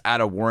if it's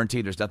out of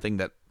warranty, there's nothing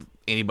that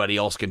anybody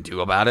else can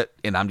do about it,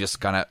 and I'm just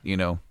kind of,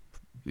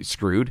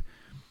 screwed.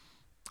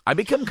 I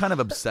become kind of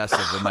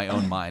obsessive in my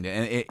own mind,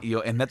 and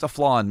and that's a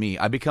flaw in me.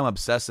 I become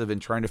obsessive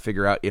in trying to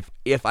figure out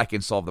if I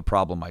can solve the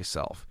problem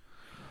myself.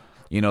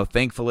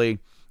 Thankfully,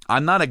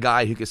 I'm not a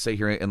guy who can sit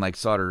here and like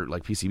solder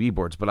like PCB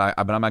boards, but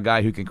I'm a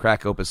guy who can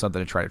crack open something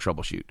and try to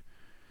troubleshoot.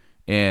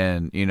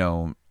 And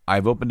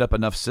I've opened up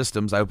enough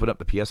systems. I opened up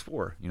the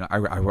PS4.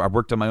 I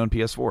worked on my own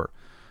PS4.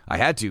 I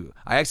had to.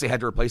 I actually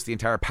had to replace the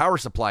entire power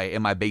supply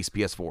in my base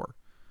PS4.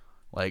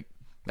 Like,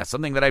 that's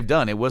something that I've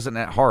done. It wasn't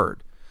that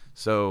hard.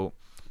 So,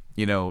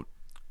 the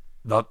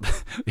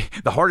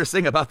hardest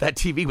thing about that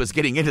TV was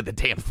getting into the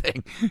damn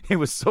thing. It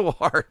was so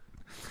hard.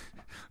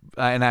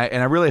 And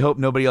I really hope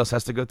nobody else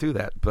has to go through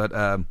that. But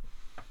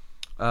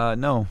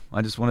no,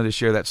 I just wanted to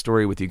share that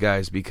story with you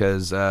guys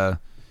because,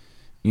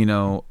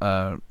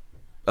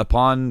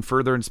 upon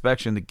further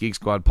inspection, the Geek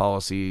Squad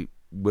policy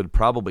would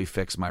probably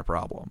fix my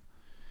problem.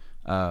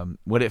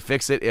 Would it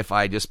fix it if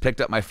I just picked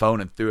up my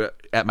phone and threw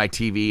it at my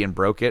TV and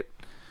broke it?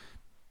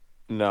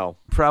 No.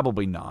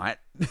 Probably not.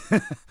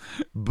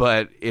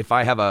 But if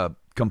I have a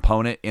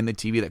component in the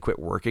TV that quit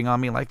working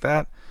on me like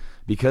that,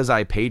 because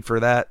I paid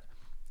for that,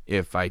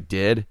 if I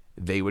did,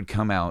 they would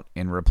come out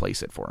and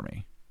replace it for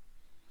me.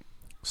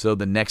 So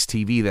the next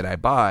TV that I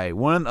buy,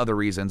 one of the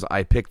reasons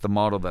I picked the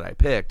model that I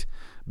picked,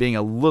 being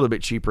a little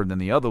bit cheaper than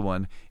the other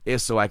one,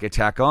 is so I could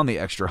tack on the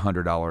extra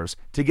 $100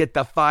 to get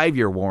the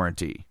 5-year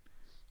warranty.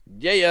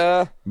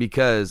 Yeah.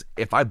 Because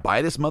if I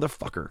buy this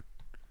motherfucker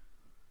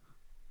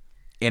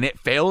and it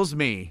fails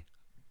me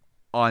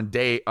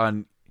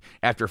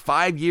after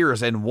 5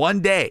 years and 1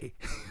 day,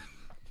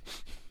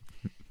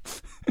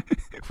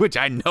 which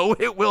I know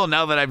it will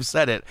now that I've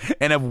said it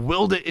and have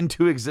willed it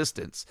into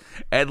existence,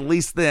 at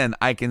least then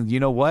I can, you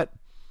know what?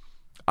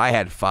 I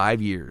had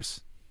 5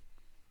 years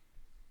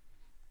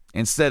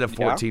instead of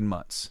 14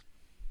 months.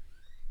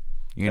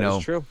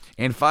 That's true.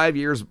 In 5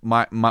 years,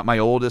 my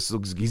oldest,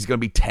 he's going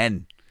to be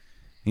 10.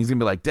 He's going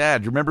to be like,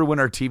 Dad, remember when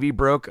our TV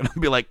broke? And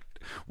I'll be like,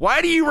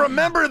 why do you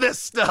remember this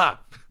stuff?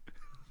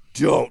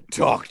 Don't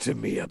talk to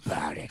me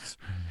about it.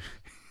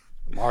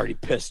 I'm already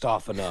pissed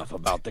off enough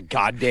about the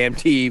goddamn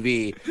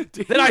TV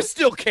that I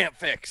still can't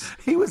fix.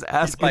 He was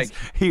asking,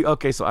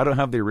 okay, so I don't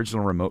have the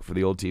original remote for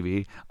the old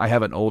TV. I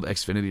have an old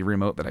Xfinity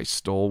remote that I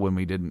stole when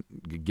we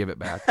didn't give it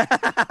back.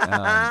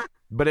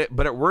 But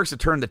it works to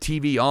turn the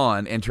TV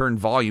on and turn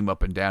volume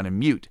up and down and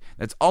mute.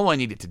 That's all I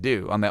needed to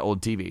do on that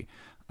old TV.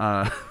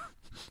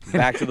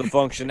 Back to the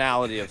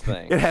functionality of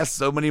things. It has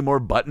so many more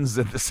buttons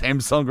than the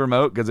Samsung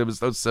remote because it was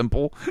so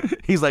simple.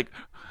 He's like,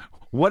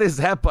 what is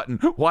that button?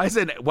 Why is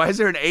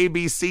there an A,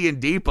 B, C, and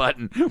D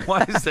button?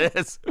 Why is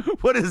this?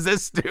 What does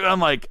this do? I'm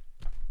like,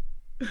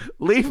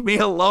 leave me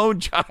alone,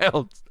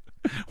 child.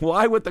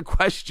 Why with the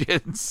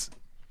questions?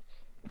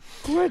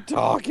 Quit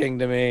talking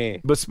to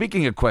me. But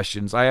speaking of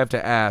questions, I have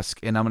to ask,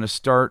 and I'm going to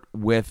start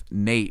with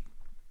Nate.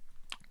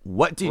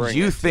 What did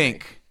you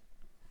think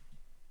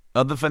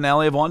of the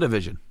finale of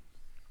WandaVision?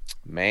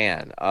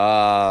 Man,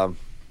 I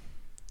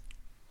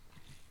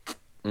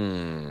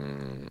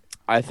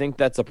think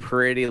that's a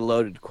pretty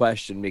loaded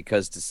question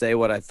because to say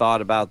what I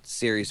thought about the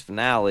series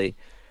finale,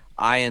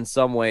 I in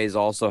some ways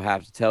also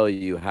have to tell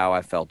you how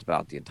I felt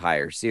about the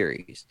entire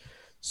series.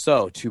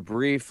 So to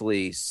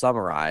briefly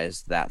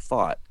summarize that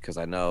thought, because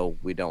I know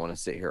we don't want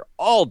to sit here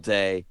all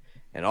day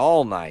and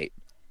all night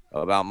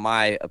about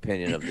my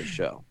opinion of the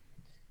show.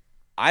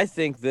 I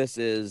think this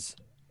is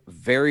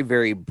very,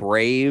 very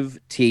brave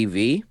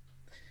TV.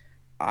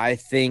 I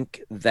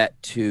think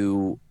that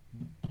to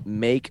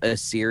make a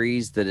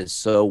series that is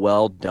so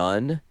well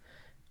done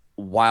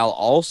while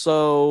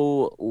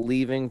also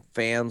leaving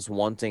fans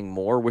wanting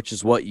more, which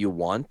is what you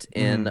want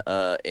in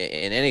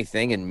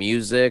anything, in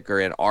music or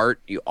in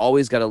art, you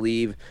always got to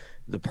leave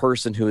the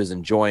person who is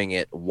enjoying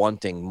it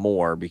wanting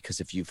more, because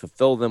if you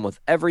fulfill them with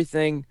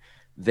everything,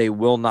 they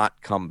will not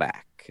come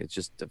back. It's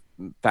just a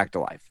fact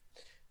of life.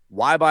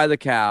 Why buy the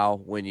cow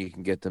when you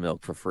can get the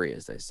milk for free,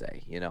 as they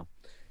say,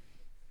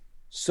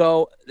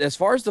 So as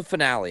far as the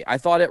finale, I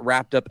thought it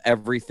wrapped up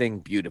everything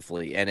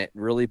beautifully, and it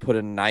really put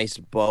a nice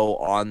bow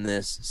on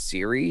this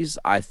series.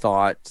 I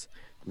thought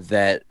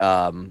that,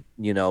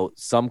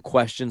 some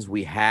questions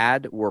we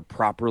had were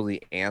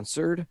properly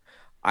answered.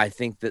 I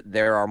think that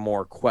there are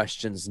more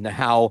questions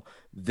now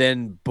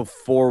than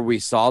before we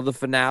saw the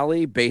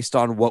finale based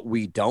on what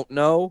we don't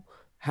know,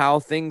 how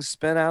things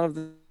spin out of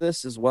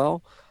this as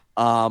well.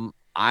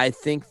 I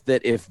think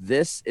that if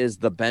this is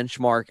the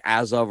benchmark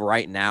as of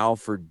right now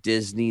for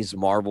Disney's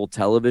Marvel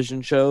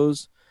television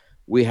shows,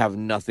 we have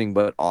nothing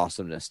but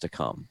awesomeness to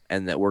come,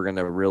 and that we're going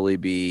to really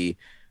be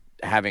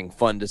having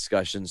fun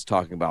discussions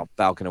talking about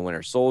Falcon and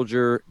Winter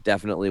Soldier.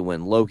 Definitely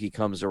when Loki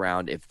comes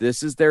around, if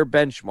this is their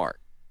benchmark,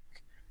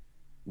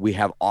 we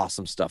have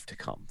awesome stuff to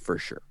come for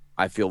sure.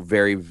 I feel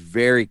very,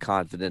 very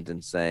confident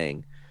in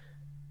saying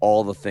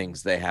all the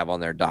things they have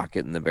on their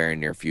docket in the very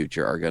near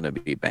future are going to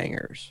be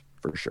bangers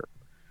for sure.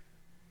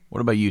 What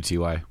about you,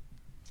 T.Y.?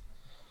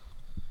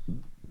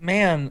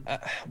 Man,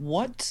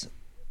 what?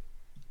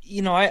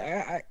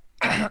 I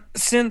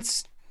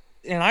since,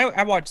 and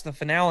I watched the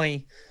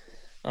finale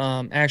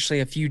actually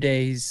a few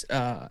days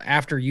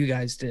after you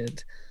guys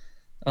did,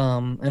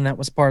 and that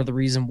was part of the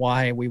reason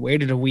why we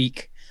waited a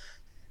week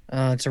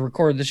to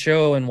record the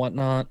show and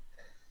whatnot.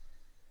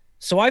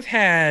 So I've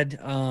had,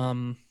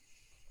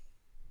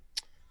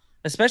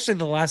 especially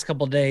the last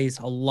couple of days,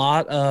 a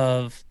lot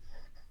of,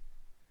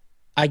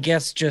 I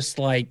guess, just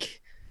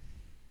like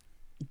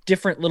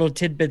different little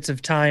tidbits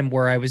of time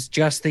where I was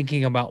just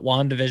thinking about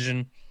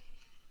WandaVision,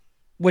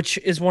 which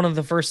is one of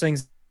the first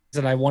things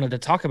that I wanted to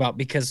talk about,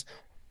 because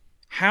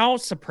how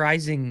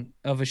surprising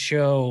of a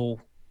show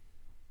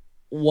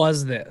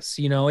was this?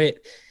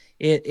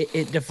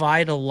 It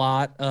defied a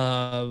lot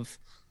of,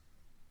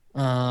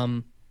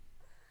 I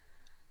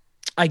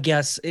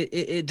guess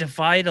it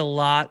defied a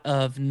lot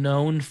of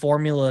known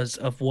formulas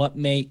of what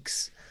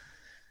makes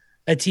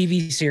a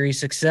TV series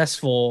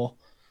successful,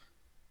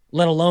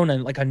 let alone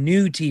a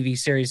new TV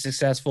series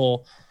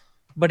successful.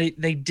 But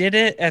they did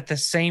it at the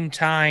same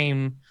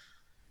time.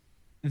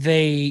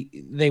 They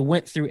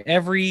went through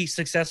every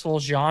successful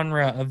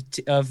genre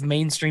of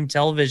mainstream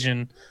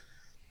television,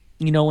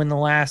 in the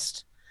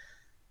last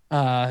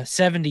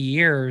 70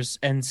 years,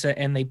 and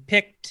they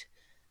picked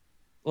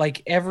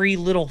every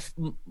little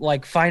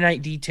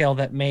finite detail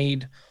that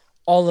made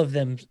all of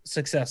them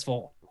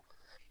successful,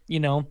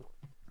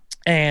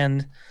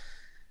 and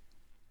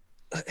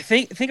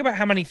think about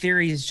how many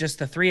theories just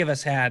the three of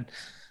us had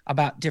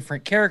about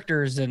different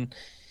characters, and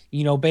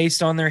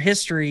based on their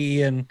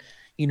history, and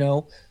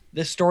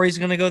this story's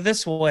going to go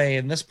this way,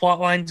 and this plot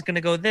line's going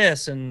to go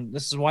this, and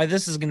this is why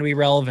this is going to be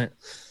relevant,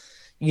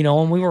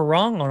 and we were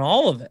wrong on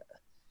all of it.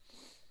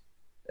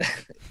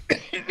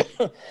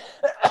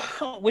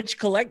 which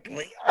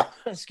collectively,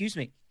 I've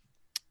seen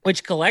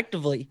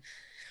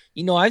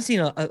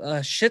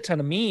a shit ton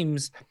of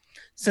memes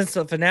since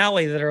the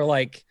finale that are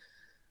like,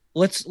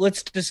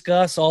 let's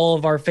discuss all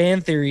of our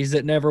fan theories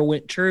that never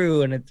went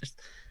true, and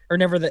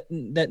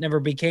that never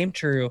became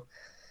true.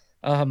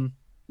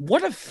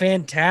 What a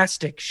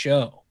fantastic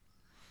show.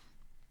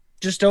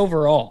 Just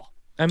overall.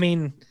 I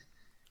mean,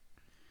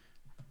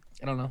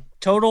 I don't know.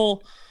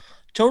 Total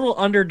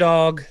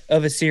underdog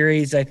of a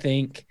series, I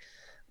think.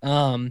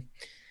 I'm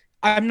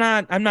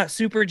not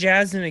super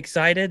jazzed and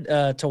excited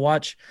to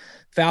watch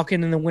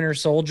Falcon and the Winter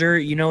Soldier.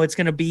 It's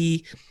going to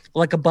be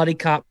like a buddy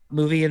cop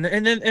movie, and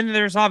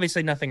there's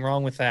obviously nothing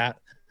wrong with that.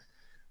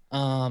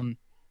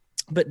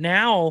 But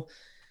now,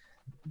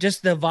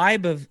 just the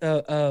vibe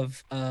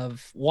of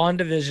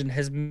WandaVision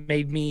has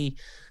made me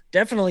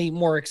definitely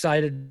more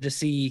excited to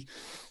see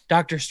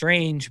Doctor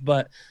Strange,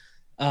 but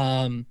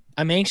I'm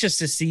anxious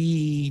to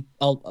see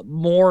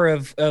more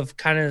of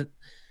kind of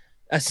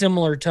a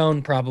similar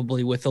tone,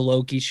 probably, with the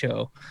Loki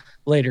show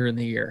later in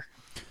the year.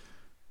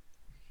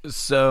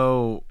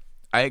 So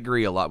I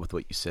agree a lot with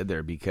what you said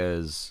there,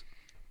 because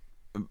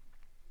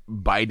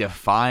by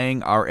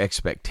defying our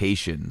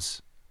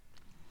expectations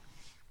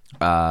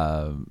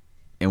and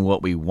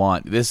what we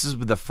want, this is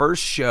the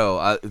first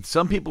show.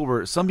 Some people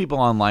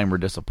online were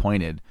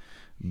disappointed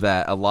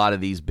that a lot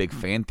of these big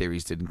fan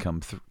theories didn't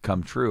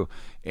come true.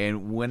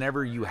 And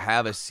whenever you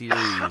have a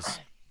series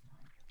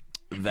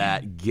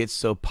that gets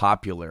so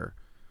popular,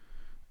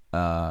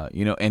 and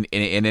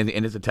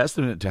it's a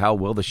testament to how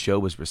well the show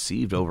was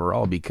received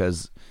overall,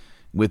 because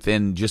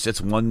within just its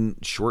one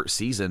short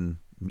season,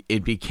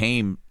 it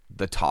became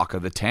the talk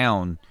of the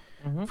town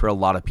for a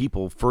lot of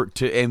people.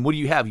 And what do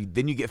you have?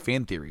 Then you get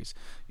fan theories.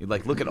 You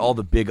look at all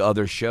the big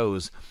other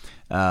shows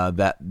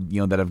that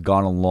have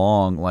gone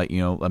along.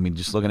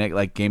 Just looking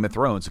at Game of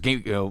Thrones,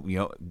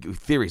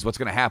 theories. What's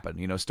going to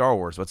happen? Star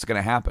Wars. What's going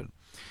to happen?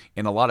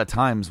 And a lot of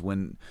times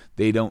when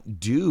they don't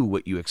do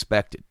what you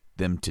expected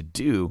them to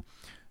do,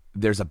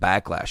 there's a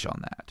backlash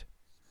on that.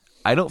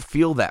 I don't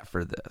feel that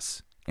for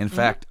this. In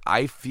fact,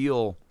 I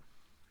feel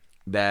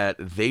that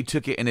they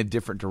took it in a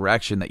different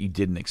direction that you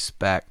didn't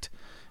expect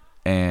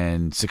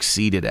and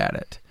succeeded at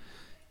it.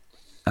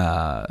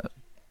 I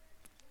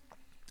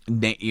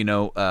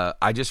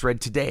just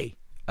read today,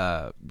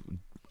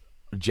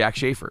 Jack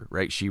Schaefer,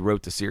 right? She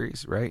wrote the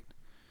series, right?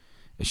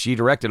 She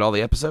directed all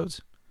the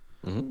episodes.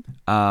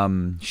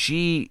 Mm-hmm.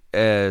 She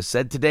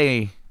said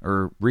today,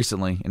 or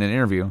recently in an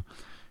interview,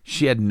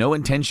 she had no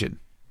intention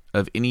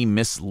of any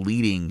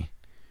misleading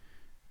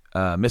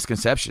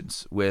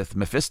misconceptions with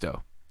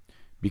Mephisto,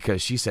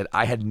 because she said,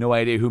 I had no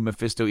idea who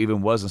Mephisto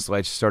even was until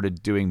I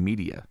started doing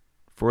media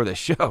for the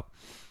show.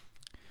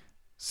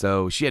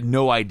 So she had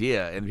no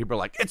idea, and people are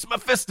like, it's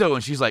Mephisto,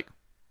 and she's like,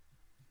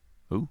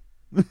 who?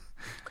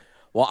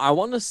 Well, I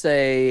want to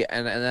say,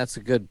 and that's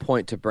a good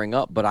point to bring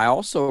up, but I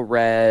also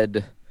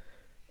read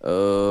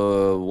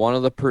one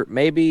of the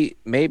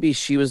maybe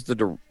she was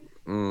the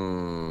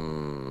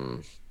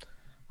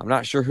I'm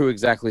not sure who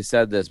exactly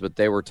said this, but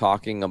they were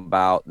talking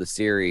about the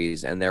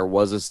series, and there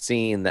was a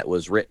scene that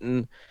was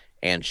written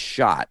and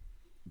shot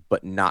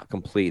but not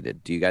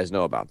completed. Do you guys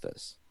know about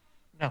this?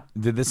 No.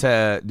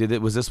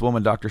 Was this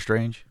woman Doctor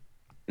Strange?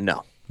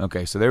 No.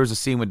 Okay, so there was a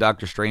scene with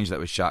Doctor Strange that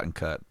was shot and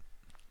cut.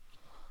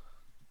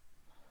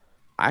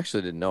 I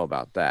actually didn't know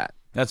about that.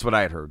 That's what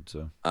I had heard.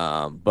 So,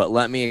 but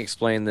let me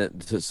explain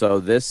that. So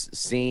this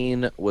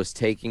scene was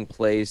taking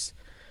place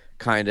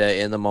kind of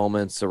in the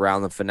moments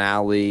around the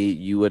finale.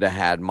 You would have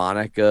had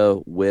Monica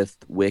with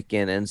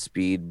Wiccan and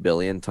Speed,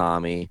 Billy and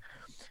Tommy,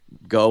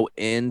 go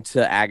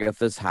into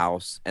Agatha's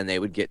house, and they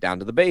would get down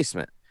to the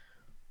basement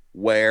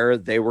where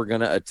they were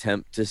going to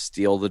attempt to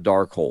steal the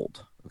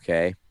Darkhold.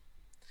 Okay.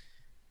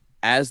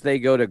 As they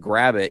go to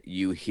grab it,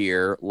 you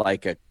hear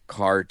like a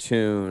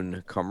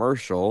cartoon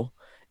commercial.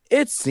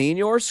 It's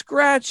Senior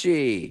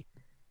Scratchy.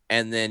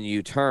 And then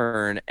you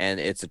turn and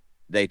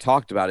they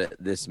talked about it,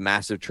 this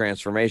massive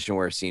transformation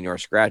where Senior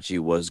Scratchy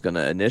was going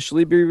to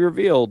initially be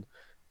revealed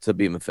to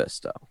be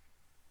Mephisto.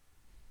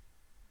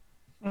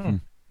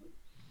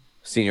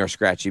 Senior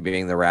Scratchy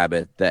being the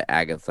rabbit that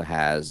Agatha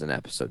has in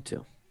episode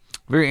 2.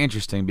 very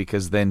interesting,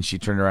 because then she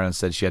turned around and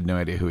said she had no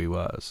idea who he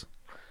was.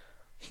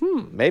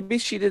 Maybe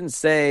she didn't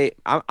say.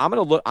 I'm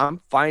gonna look.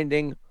 I'm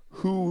finding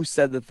who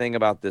said the thing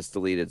about this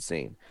deleted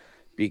scene,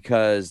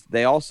 because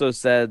they also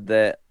said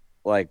that,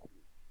 like,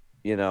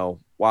 you know,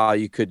 while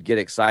you could get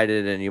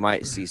excited and you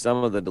might see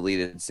some of the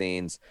deleted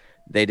scenes,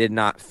 they did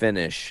not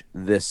finish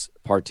this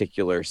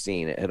particular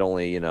scene. It had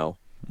only, you know.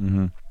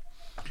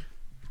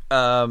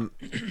 I'm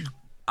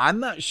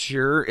not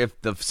sure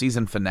if the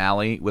season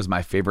finale was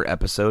my favorite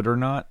episode or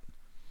not.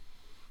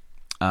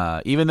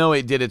 Even though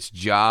it did its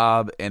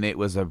job and it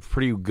was a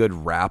pretty good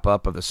wrap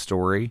up of the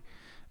story,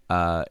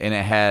 and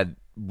it had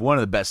one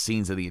of the best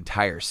scenes of the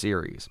entire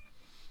series.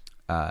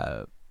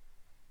 But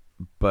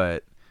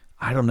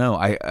I don't know.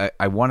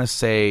 I want to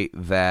say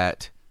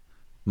that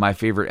my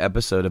favorite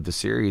episode of the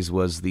series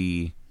was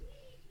the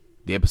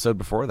episode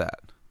before that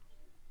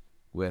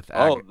with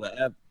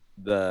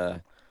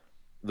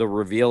the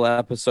reveal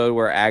episode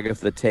where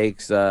Agatha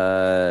takes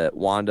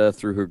Wanda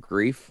through her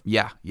grief.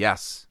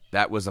 Yes.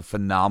 That was a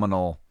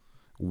phenomenal,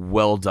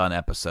 well done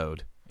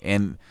episode,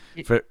 and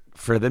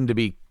for them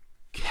to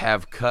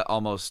have cut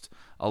almost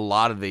a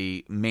lot of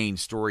the main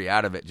story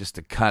out of it, just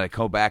to kind of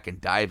go back and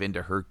dive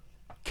into her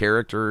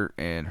character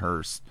and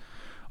her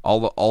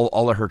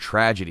all of her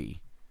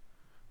tragedy,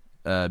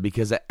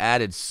 because it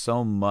added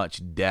so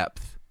much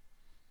depth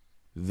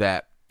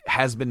that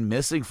has been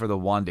missing for the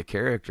Wanda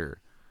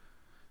character,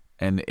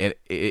 and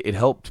it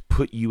helped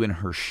put you in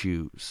her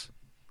shoes.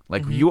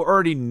 Like, you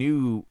already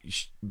knew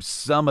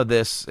some of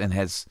this, and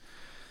it's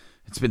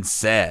been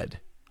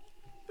said,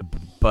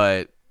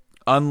 but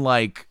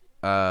unlike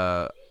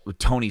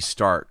Tony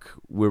Stark,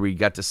 where we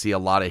got to see a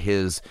lot of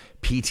his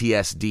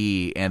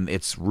PTSD and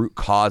its root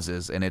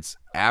causes and its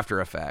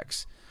after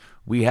effects,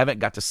 we haven't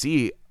got to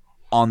see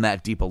on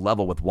that deep a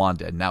level with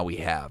Wanda, and now we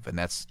have, and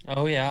that's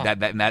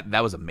that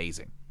was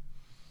amazing.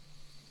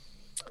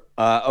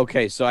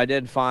 Okay, so I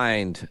did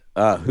find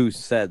who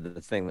said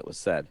the thing that was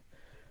said.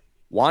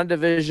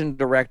 WandaVision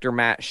director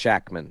Matt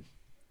Shakman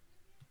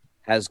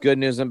has good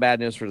news and bad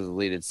news for the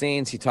deleted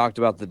scenes. He talked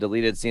about the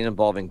deleted scene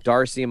involving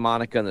Darcy,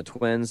 Monica, and the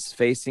twins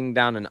facing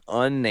down an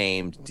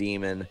unnamed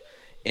demon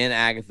in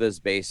Agatha's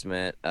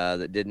basement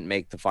that didn't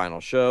make the final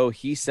show.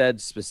 He said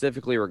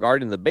specifically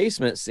regarding the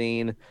basement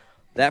scene,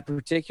 that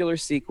particular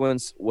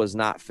sequence was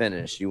not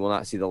finished. You will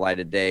not see the light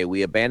of day.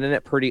 We abandoned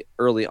it pretty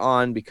early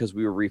on because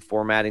we were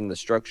reformatting the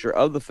structure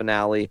of the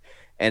finale,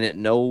 and it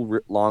no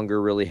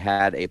longer really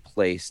had a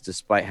place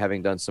despite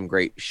having done some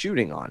great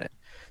shooting on it.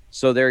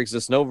 So there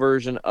exists no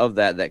version of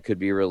that could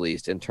be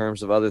released. In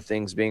terms of other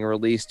things being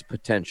released,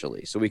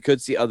 potentially. So we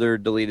could see other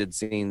deleted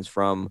scenes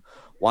from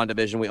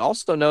WandaVision. We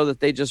also know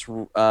that they just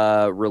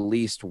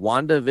released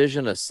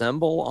WandaVision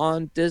Assemble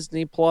on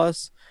Disney+.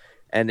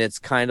 And it's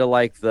kind of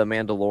like the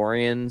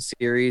Mandalorian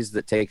series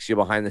that takes you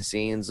behind the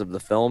scenes of the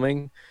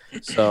filming.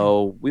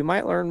 So we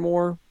might learn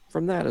more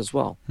from that as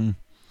well.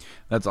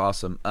 That's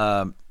awesome.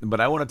 But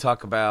I want to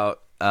talk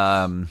about,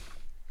 I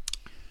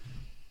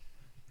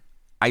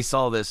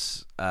saw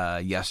this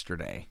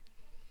yesterday,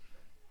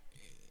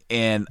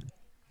 and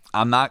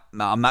I'm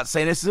not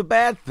saying this is a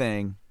bad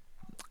thing,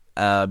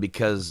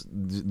 because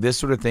this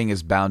sort of thing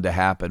is bound to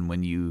happen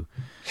when you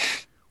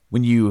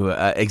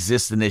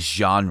exist in this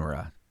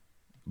genre.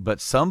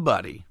 But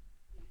somebody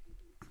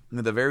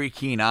with a very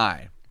keen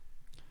eye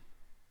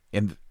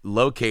and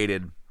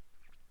located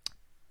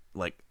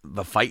like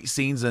the fight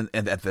scenes in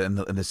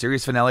the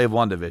series finale of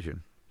WandaVision,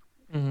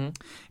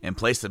 and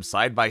placed them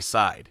side by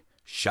side,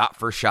 shot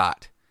for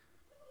shot,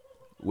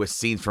 with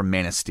scenes from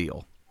Man of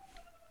Steel.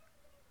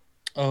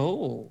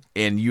 Oh.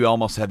 And you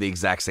almost had the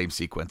exact same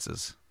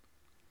sequences.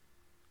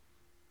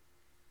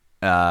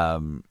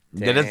 That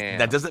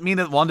doesn't mean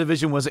that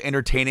WandaVision wasn't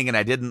entertaining and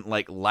I didn't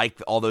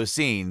like all those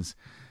scenes.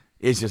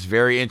 It's just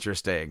very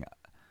interesting.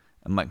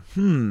 I'm like,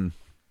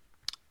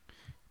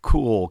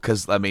 cool.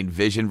 Because, I mean,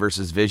 Vision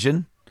versus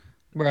Vision.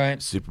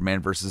 Right.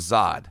 Superman versus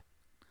Zod.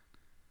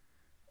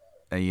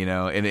 And, you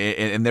know,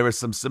 and there were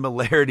some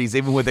similarities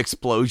even with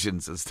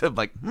explosions and stuff.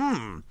 Like,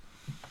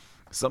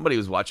 somebody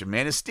was watching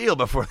Man of Steel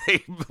before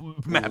they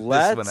mapped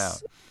this one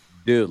out.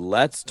 Dude,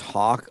 let's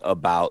talk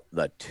about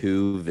the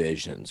two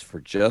visions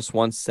for just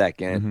 1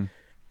 second,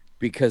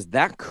 because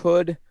that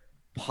could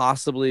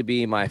possibly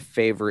be my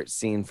favorite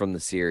scene from the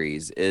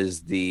series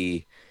is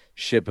the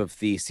ship of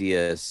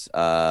Theseus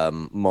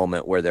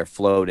moment where they're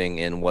floating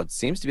in what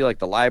seems to be like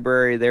the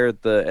library there in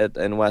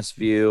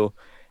Westview,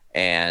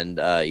 and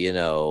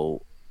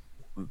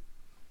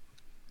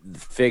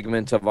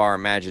figment of our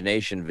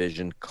imagination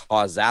vision,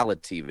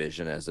 causality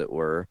vision, as it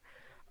were,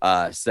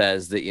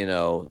 says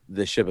that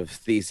the ship of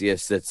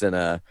Theseus sits in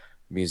a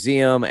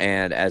museum,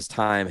 and as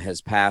time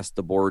has passed,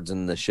 the boards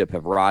in the ship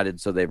have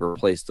rotted, so they've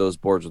replaced those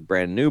boards with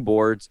brand new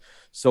boards.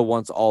 So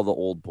once all the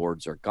old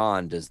boards are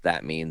gone, does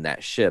that mean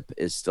that ship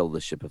is still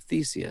the ship of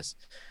Theseus?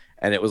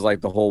 And it was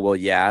like the whole, well,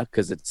 yeah,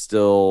 because it's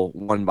still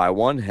one by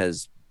one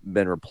has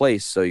been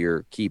replaced, so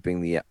you're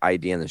keeping the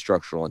idea and the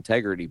structural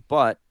integrity,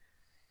 but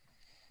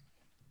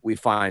we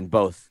find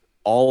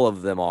all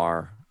of them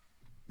are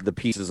the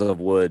pieces of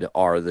wood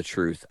are the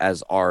truth,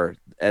 as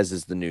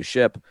is the new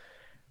ship,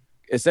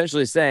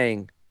 essentially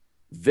saying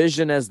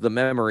Vision as the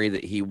memory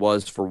that he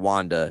was for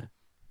Wanda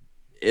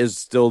is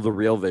still the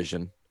real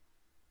Vision,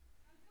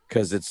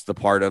 because it's the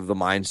part of the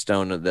Mind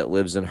Stone that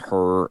lives in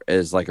her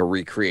as like a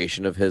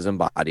recreation of his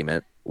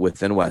embodiment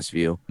within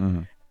Westview.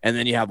 Mm-hmm. And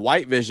then you have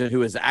White Vision,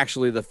 who is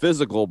actually the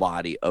physical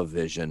body of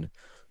Vision,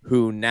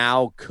 who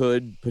now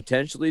could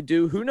potentially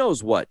do who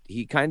knows what.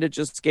 He kind of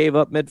just gave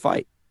up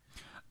mid-fight.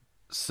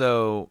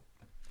 So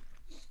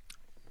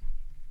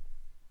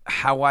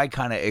how I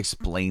kind of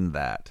explain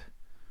that,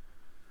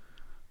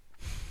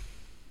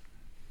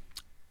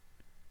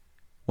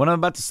 what I'm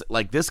about to say,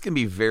 like, this can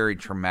be very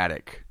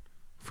traumatic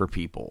for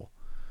people,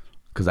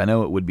 because I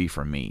know it would be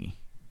for me.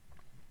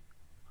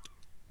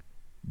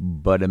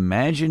 But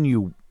imagine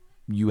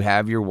you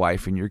have your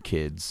wife and your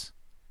kids,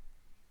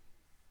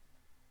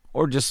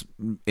 or just,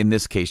 in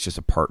this case, just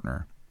a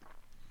partner.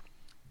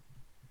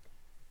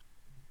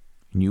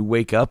 And you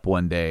wake up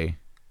one day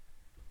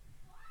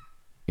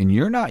and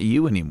you're not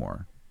you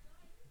anymore.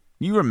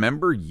 You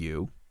remember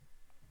you,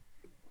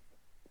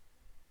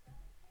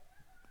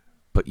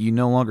 but you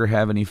no longer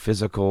have any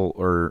physical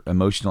or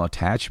emotional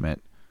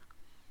attachment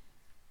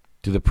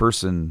to the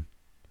person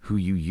who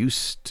you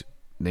used to.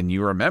 Then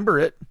you remember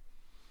it,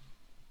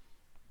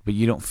 but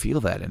you don't feel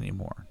that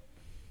anymore.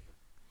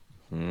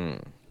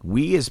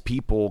 We as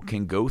people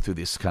can go through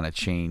this kind of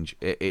change.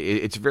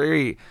 It's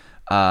very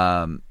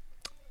not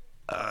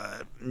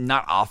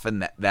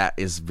often that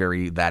is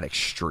very that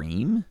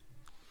extreme,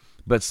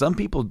 but some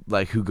people,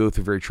 like, who go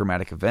through very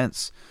traumatic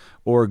events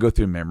or go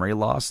through memory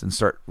loss and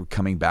start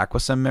coming back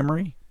with some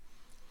memory,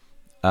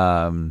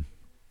 but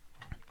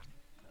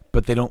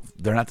they're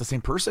not the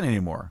same person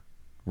anymore,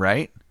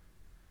 right?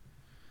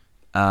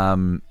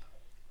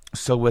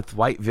 So with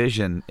White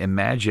Vision,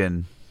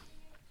 imagine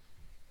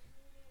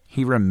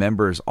he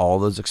remembers all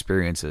those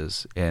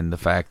experiences, and the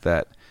fact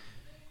that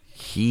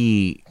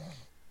a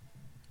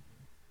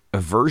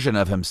version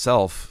of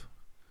himself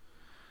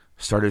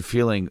started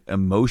feeling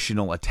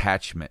emotional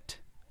attachment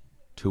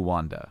to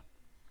Wanda.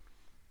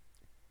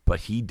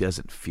 But he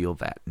doesn't feel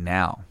that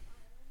now,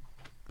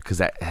 because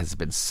that has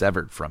been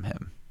severed from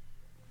him.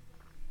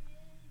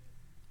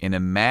 And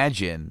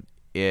imagine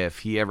if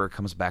he ever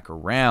comes back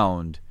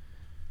around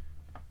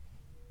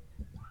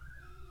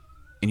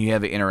and you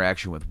have an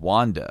interaction with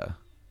Wanda,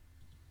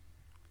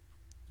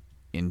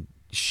 and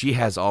she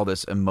has all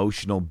this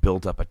emotional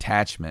built-up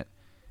attachment,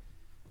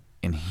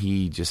 and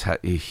he just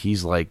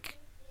he's like,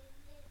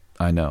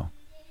 I know.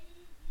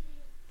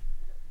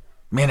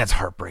 Man, that's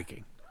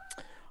heartbreaking.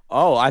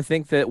 Oh, I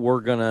think that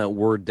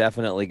we're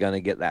definitely gonna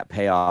get that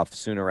payoff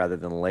sooner rather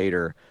than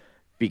later,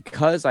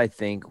 because I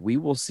think we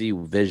will see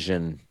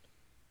Vision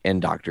in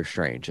Doctor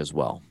Strange as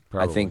well.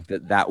 Probably. I think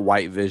that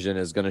White Vision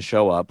is going to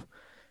show up.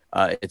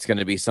 It's going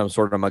to be some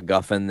sort of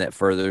MacGuffin that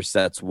further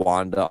sets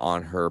Wanda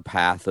on her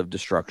path of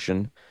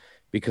destruction,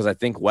 because I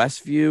think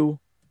Westview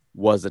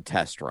was a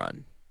test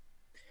run.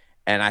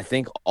 And I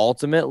think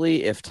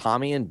ultimately, if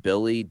Tommy and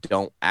Billy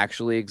don't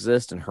actually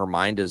exist and her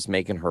mind is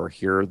making her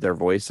hear their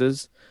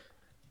voices,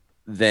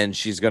 then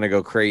she's going to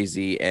go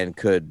crazy and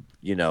could,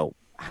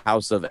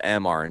 House of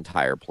M our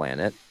entire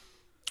planet.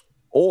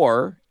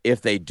 Or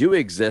if they do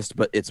exist,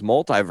 but it's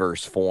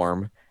multiverse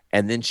form,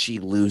 and then she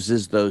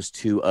loses those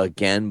two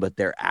again, but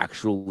they're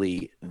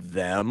actually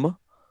them,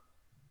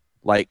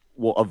 like,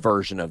 well, a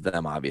version of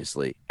them,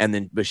 obviously.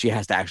 But she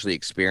has to actually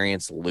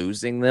experience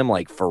losing them,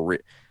 like,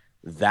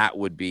 that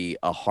would be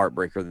a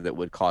heartbreaker that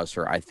would cause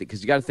her, I think,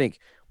 because you got to think,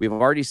 we've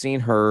already seen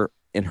her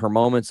in her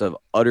moments of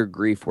utter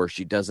grief where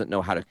she doesn't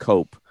know how to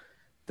cope.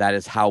 That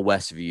is how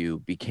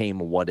Westview became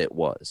what it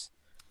was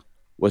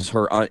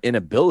her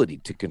inability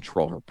to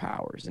control her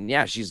powers. And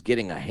yeah, she's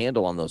getting a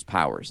handle on those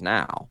powers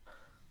now,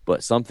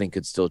 but something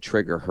could still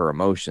trigger her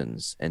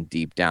emotions and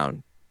deep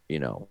down,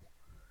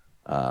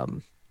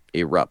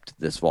 erupt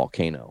this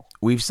volcano.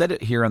 We've said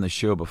it here on the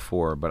show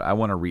before, but I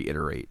want to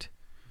reiterate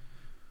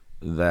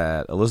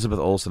that Elizabeth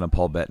Olsen and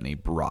Paul Bettany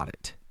brought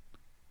it.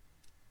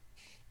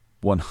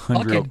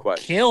 100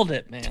 killed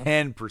it,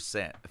 man. 10%,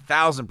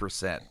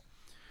 1,000%.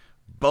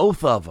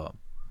 Both of them.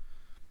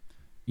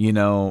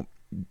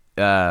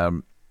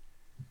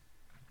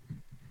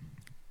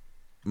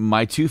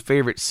 my two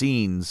favorite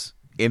scenes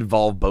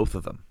involve both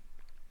of them.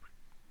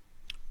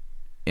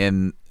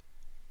 And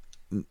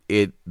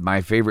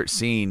my favorite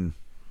scene,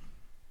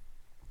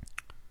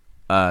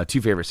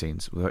 two favorite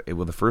scenes.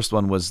 Well, the first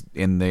one was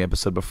in the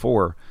episode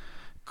before,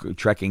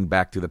 trekking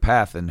back through the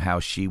path, and how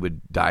she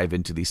would dive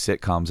into these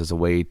sitcoms as a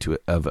way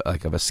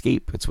of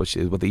escape. It's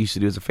what they used to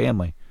do as a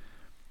family.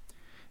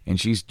 And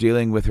she's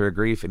dealing with her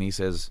grief, and he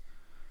says,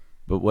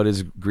 "But what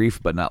is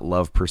grief but not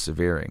love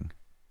persevering?"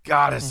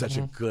 God, it's such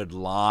a good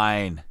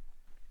line.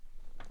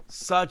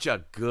 Such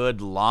a good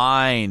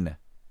line.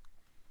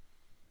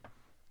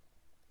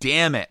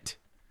 Damn it.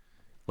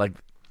 Like,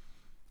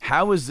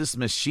 how is this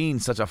machine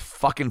such a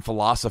fucking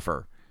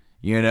philosopher?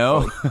 You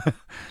know?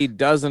 He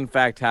does, in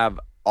fact, have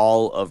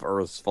all of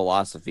Earth's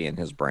philosophy in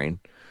his brain.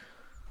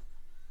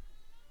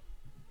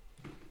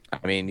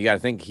 I mean, you got to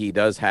think he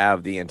does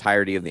have the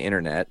entirety of the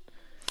internet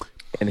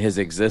in his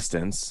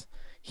existence.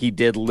 He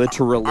did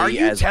literally. Are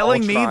you as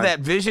telling Ultron. me that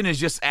Vision is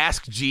just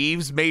Ask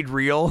Jeeves made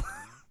real?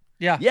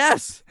 Yeah.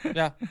 Yes.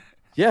 Yeah.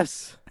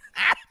 Yes.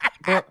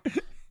 Bro,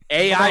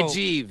 AI Bro.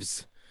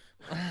 Jeeves.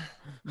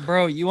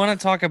 bro, you want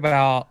to talk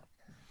about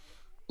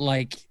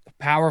like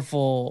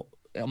powerful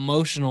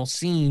emotional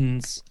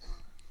scenes?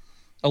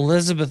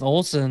 Elizabeth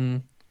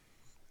Olsen,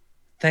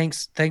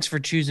 thanks for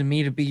choosing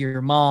me to be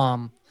your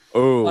mom.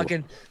 Oh,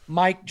 Fucking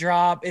mic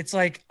drop. It's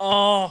like,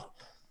 oh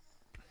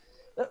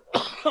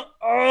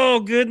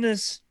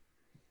goodness.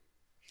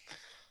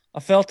 I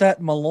felt that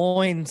in my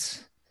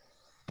loins.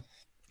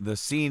 The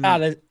scene.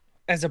 God,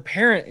 as a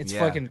parent, it's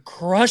Yeah. fucking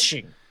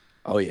crushing.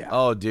 oh yeah.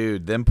 Oh,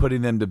 dude, them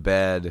putting them to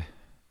bed,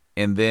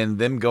 and then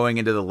them going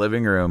into the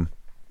living room,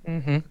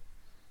 and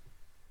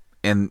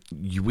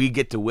we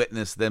get to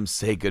witness them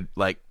say good,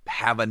 like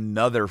have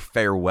another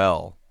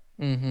farewell,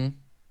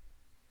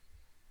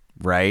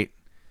 right?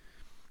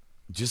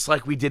 Just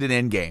like we did in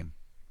Endgame.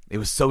 It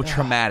was so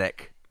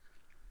traumatic.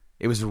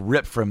 It was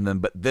ripped from them,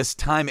 but this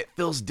time it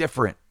feels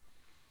different.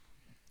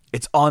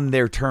 It's on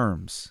their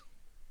terms.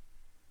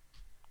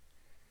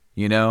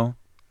 You know?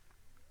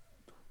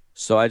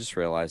 So I just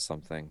realized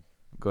something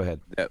Go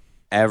ahead. that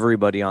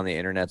everybody on the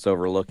internet's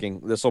overlooking.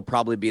 This will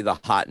probably be the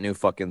hot new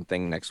fucking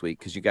thing next week,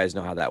 because you guys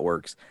know how that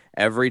works.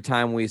 Every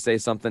time we say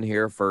something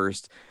here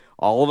first,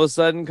 all of a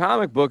sudden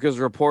Comic Book is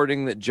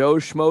reporting that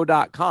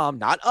JoeSchmo.com,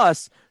 not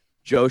us,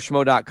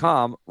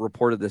 JoeSchmo.com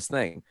reported this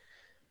thing.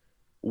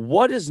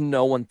 What is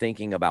no one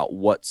thinking about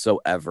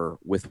whatsoever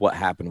with what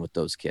happened with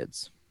those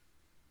kids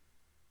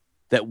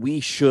that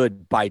we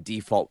should by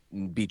default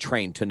be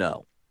trained to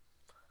know?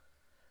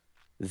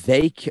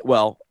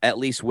 Well, at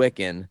least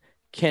Wiccan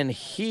can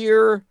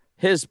hear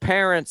his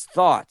parents'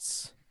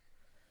 thoughts.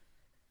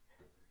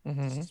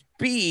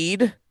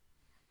 Speed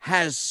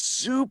has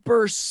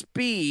super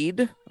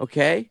speed,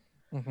 okay?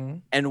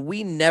 And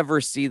we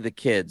never see the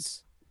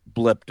kids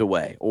blipped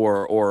away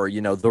or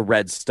the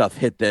red stuff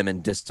hit them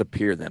and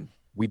disappear them.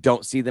 We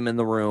don't see them in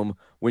the room.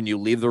 When you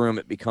leave the room,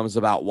 it becomes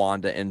about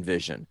Wanda and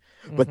Vision.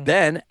 But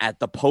then at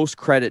the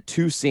post-credit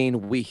 2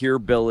 scene, we hear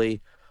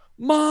Billy,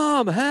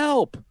 "Mom,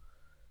 help!"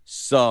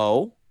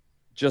 So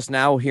just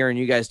now hearing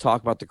you guys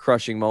talk about the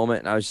crushing moment,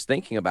 and I was just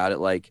thinking about it,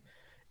 like,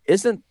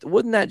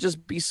 wouldn't that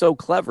just be so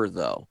clever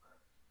though?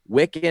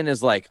 Wiccan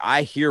is like,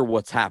 I hear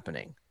what's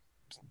happening.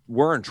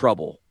 We're in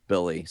trouble,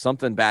 Billy.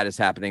 Something bad is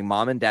happening.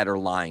 Mom and Dad are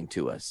lying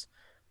to us.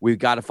 We've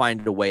got to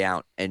find a way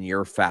out, and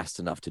you're fast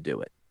enough to do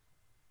it.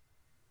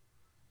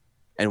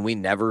 And we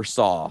never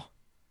saw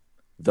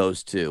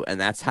those two,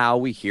 and that's how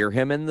we hear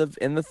him in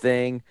the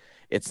thing.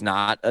 It's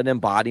not an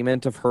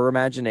embodiment of her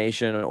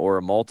imagination or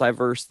a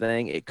multiverse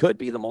thing. It could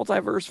be the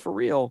multiverse for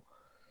real.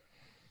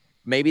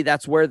 Maybe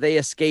that's where they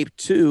escaped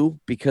to,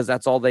 because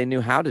that's all they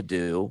knew how to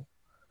do.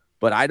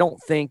 But I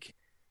don't think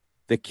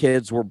the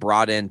kids were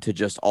brought in to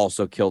just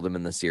also kill them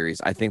in the series.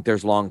 I think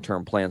there's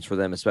long-term plans for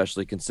them,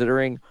 especially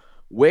considering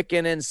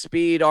Wiccan and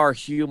Speed are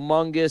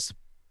humongous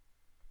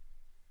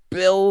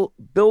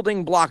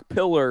building block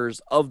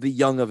pillars of the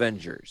Young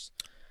Avengers.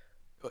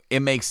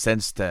 It makes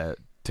sense to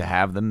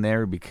have them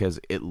there, because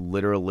it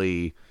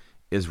literally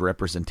is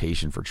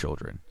representation for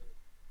children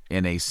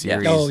in a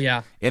series. Oh,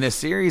 yeah. In a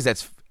series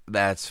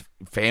that's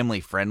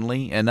family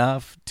friendly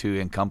enough to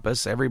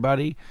encompass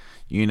everybody.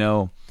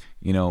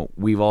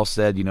 We've all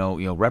said,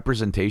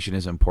 representation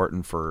is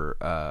important for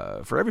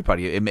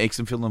everybody. It makes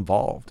them feel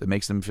involved. It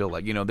makes them feel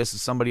like, this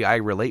is somebody I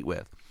relate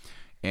with.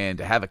 And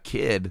to have a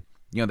kid,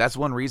 that's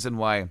one reason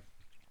why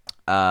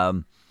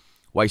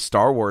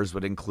Star Wars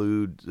would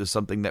include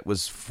something that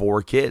was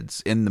for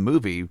kids in the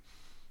movie,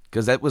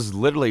 because that was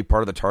literally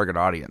part of the target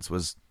audience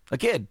was a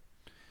kid.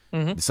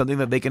 It's something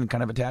that they can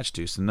kind of attach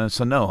to.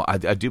 So I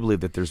do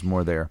believe that there's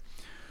more there.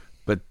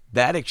 But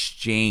that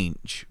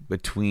exchange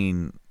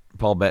between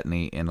Paul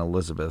Bettany and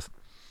Elizabeth,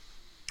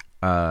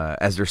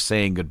 as they're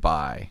saying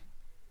goodbye,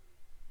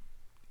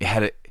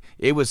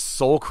 it was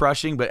soul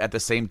crushing, but at the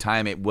same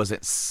time, it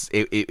wasn't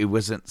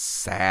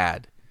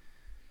sad.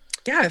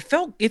 Yeah, it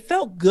felt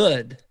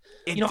good.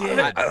 It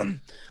did.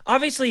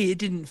 Obviously it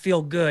didn't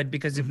feel good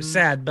because it was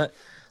sad, but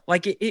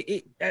like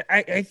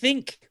I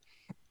think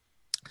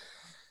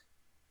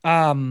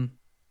it's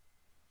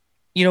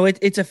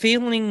a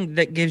feeling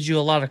that gives you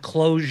a lot of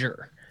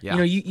closure.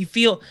 Yeah. You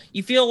feel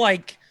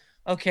like,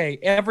 okay,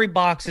 every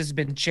box has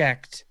been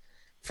checked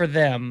for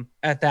them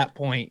at that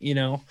point,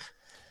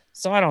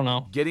 So I don't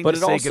know. But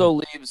it also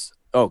leaves.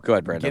 Oh, go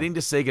ahead, Brandon. Getting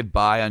to say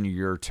goodbye on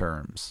your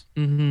terms.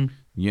 Mm-hmm.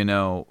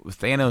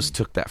 Thanos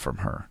took that from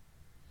her.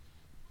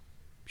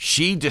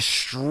 She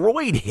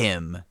destroyed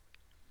him.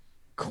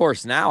 Of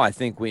course, now I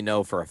think we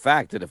know for a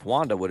fact that if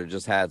Wanda would have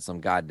just had some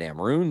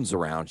goddamn runes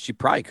around, she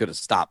probably could have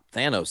stopped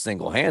Thanos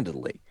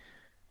single-handedly.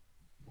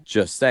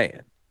 Just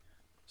saying.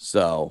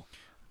 So,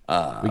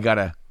 we got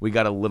a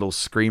little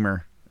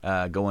screamer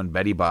going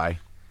Betty by.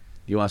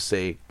 You want to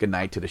say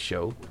goodnight to the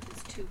show?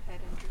 It's 2 head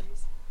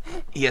injuries.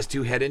 He has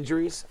 2 head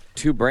injuries?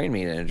 2 brain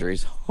meat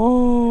injuries.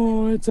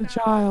 Oh, it's a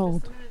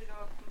child. Just a minute ago,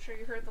 I'm sure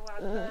you heard the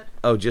loud thud.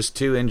 Oh, just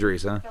 2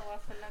 injuries, huh? Fell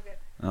off a nugget.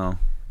 Oh.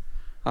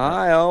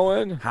 Hi,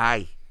 Owen.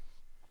 Hi.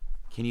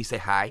 Can you say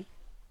hi?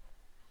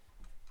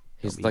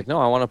 He's like, no,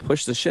 I want to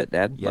push the shit,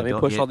 Dad. Let me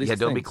push all these things.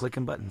 Don't be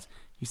clicking buttons.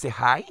 You say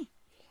hi?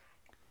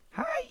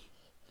 Hi.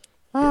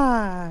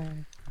 Hi.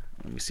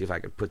 Let me see if I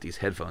can put these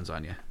headphones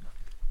on you.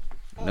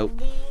 Nope.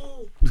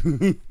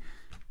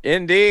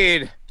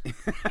 Indeed.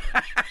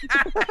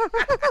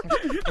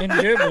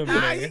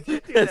 Indubitably.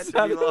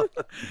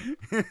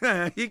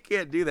 You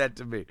can't do that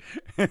to me.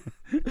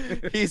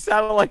 He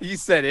sounded like he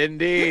said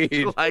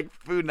indeed. Like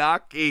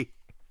Funaki.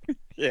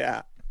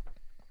 Yeah.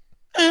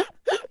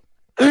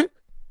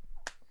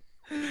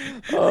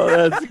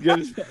 Oh, that's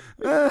good.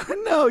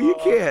 No, you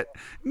can't.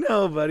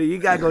 No, buddy. You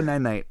got to go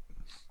night-night.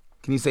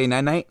 Can you say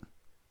night-night?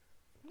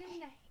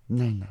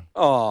 Night-night.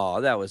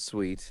 Oh, that was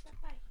sweet.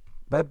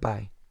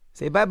 Bye-bye.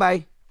 Say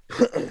bye-bye.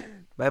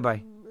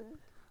 Bye-bye.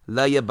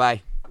 Love you.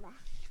 Bye.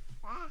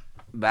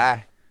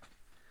 Bye.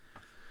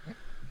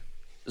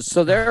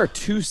 So there are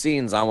 2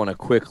 scenes I want to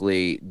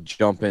quickly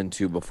jump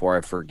into before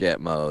I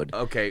forget mode.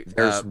 Okay.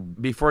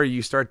 Before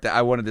you start that,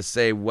 I wanted to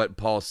say what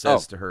Paul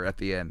says to her at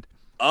the end.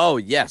 Oh,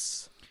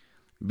 yes.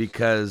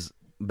 Because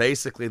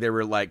basically they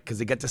were like, because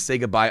they got to say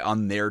goodbye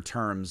on their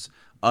terms,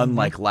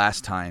 unlike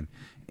last time.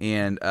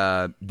 And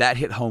that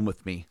hit home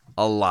with me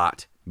a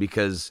lot,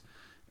 because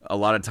a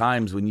lot of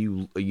times when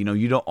you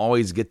don't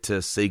always get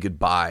to say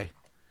goodbye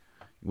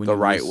when the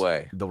right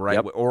way. Way,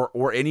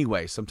 or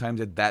anyway.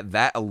 Sometimes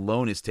that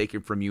alone is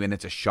taken from you, and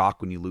it's a shock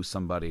when you lose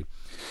somebody.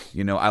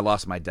 I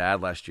lost my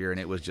dad last year,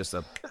 and it was just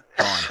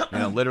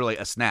gone. Literally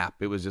a snap.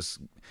 It was just,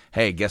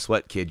 hey, guess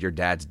what, kid? Your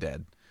dad's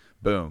dead.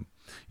 Boom.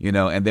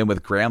 And then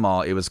with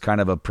Grandma, it was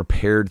kind of a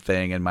prepared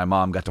thing, and my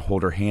mom got to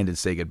hold her hand and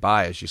say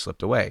goodbye as she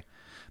slipped away.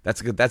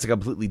 That's a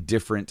completely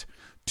different,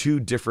 2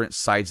 different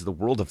sides of the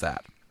world of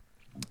that.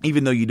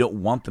 Even though you don't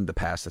want them to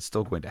pass, that's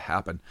still going to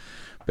happen.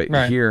 But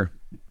here,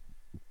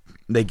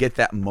 they get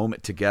that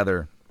moment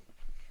together,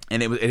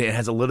 and it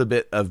has a little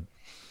bit of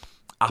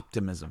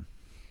optimism,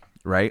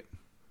 right?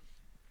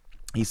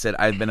 He said,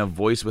 I've been a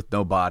voice with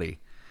no body,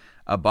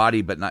 a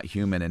body but not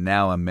human, and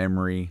now a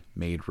memory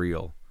made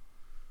real.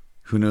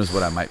 Who knows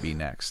what I might be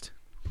next?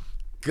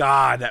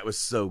 God, that was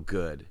so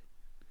good.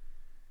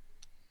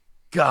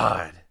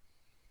 God.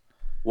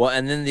 Well,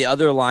 and then the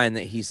other line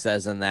that he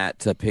says in that,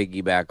 to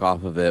piggyback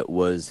off of it,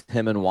 was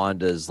him and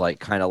Wanda's like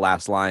kind of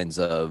last lines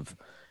of,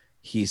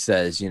 he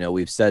says,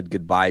 we've said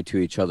goodbye to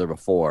each other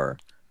before.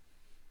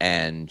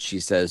 And she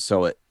says,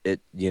 so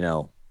it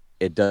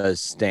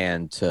does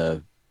stand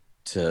to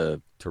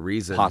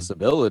reason,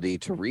 possibility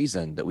to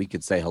reason that we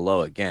could say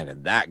hello again.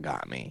 And that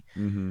got me.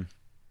 Mm-hmm.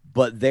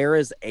 But there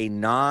is a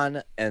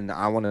and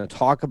I want to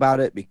talk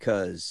about it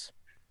because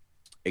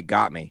it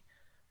got me,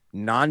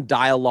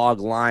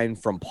 non-dialogue line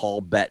from Paul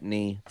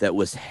Bettany that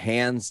was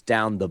hands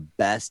down the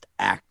best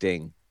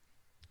acting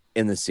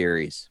in the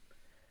series.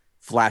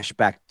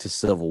 Flashback to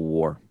Civil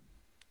War,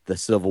 the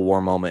Civil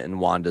War moment in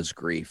Wanda's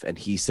grief, and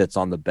he sits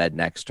on the bed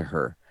next to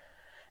her,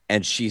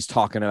 and she's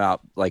talking about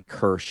like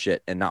her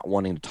shit and not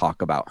wanting to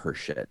talk about her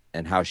shit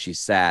and how she's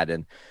sad,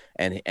 and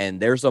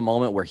there's a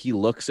moment where he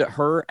looks at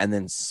her and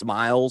then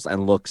smiles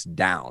and looks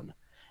down,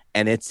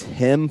 and it's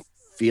him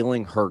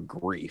feeling her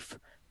grief.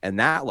 And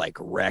that like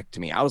wrecked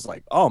me. I was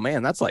like, oh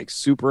man, that's like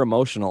super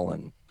emotional.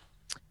 And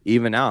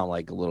even now I'm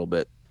like a little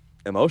bit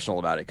emotional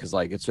about it, because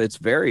like it's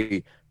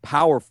very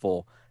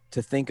powerful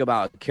to think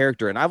about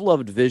character. And I've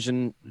loved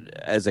Vision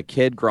as a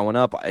kid growing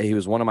up. He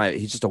was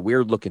he's just a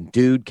weird looking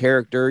dude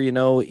character,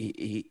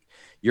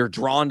 you're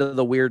drawn to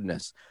the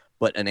weirdness.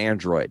 But an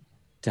android,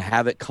 to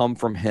have it come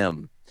from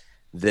him,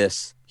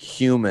 this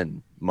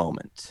human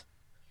moment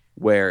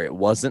where it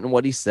wasn't in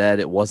what he said,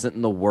 it wasn't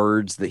in the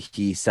words that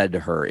he said to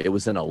her, it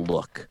was in a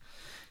look.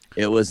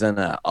 It was in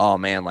a, oh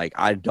man, like,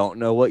 I don't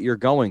know what you're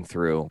going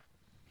through,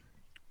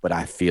 but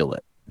I feel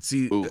it.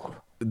 See,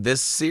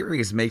 this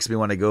series makes me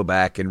want to go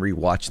back and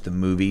rewatch the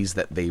movies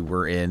that they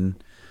were in,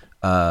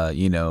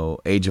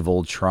 Age of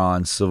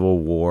Ultron, Civil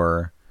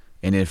War,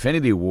 and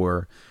Infinity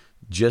War,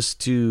 just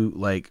to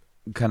like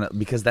kind of,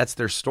 because that's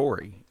their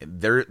story.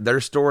 Their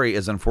story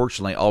is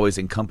unfortunately always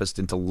encompassed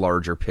into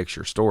larger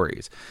picture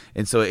stories,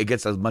 and so it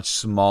gets a much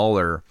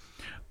smaller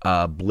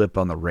blip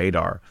on the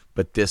radar.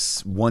 But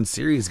this one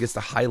series gets to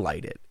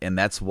highlight it, and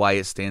that's why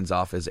it stands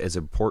off as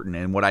important.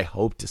 And what I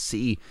hope to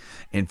see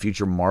in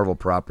future Marvel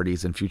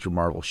properties and future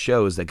Marvel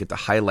shows that get to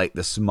highlight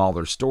the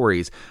smaller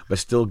stories, but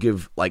still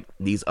give like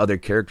these other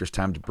characters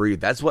time to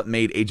breathe. That's what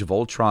made Age of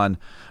Ultron,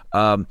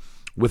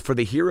 for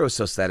the heroes,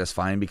 so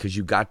satisfying, because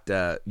you got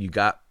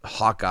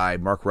Hawkeye,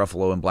 Mark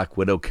Ruffalo, and Black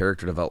Widow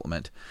character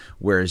development,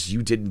 whereas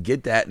you didn't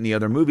get that in the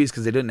other movies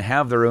because they didn't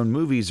have their own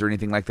movies or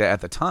anything like that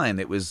at the time.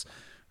 It was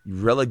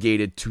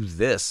relegated to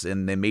this,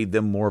 and they made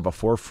them more of a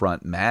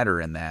forefront matter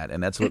in that.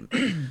 And that's what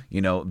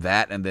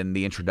that, and then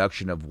the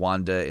introduction of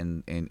Wanda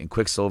and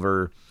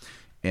Quicksilver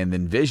and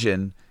then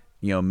Vision,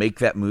 make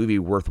that movie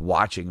worth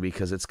watching,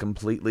 because it's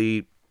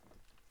completely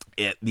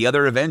the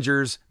other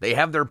Avengers, they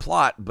have their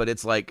plot, but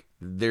it's like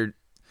there's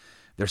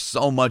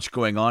so much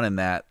going on in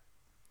that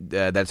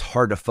that's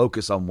hard to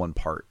focus on one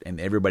part, and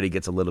everybody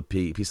gets a little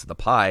piece of the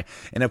pie.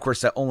 And of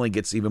course, that only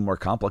gets even more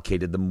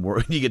complicated the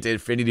more you get to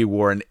Infinity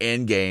War and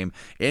Endgame.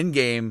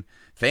 Endgame,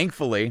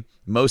 thankfully,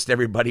 most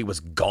everybody was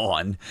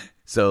gone.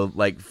 So,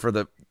 like, for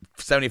the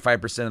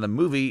 75% of the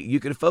movie, you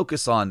can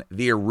focus on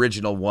the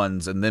original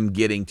ones and them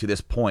getting to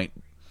this point.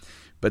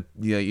 But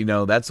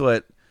that's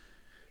what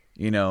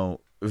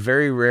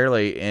very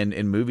rarely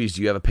in movies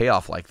do you have a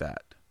payoff like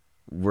that,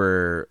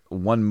 where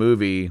one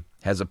movie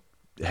has a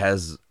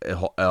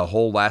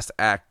whole last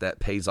act that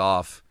pays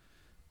off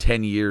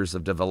 10 years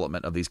of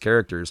development of these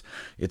characters.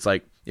 It's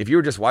like, if you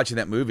were just watching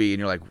that movie and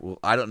you're like, well,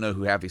 I don't know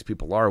who half these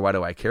people are, why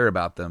do I care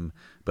about them?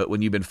 But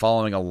when you've been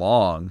following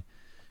along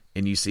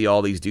and you see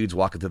all these dudes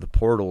walking through the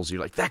portals,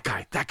 you're like, that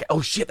guy,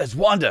 oh shit, that's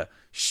Wanda.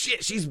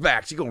 Shit, she's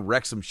back. She's going to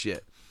wreck some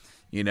shit.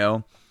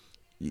 You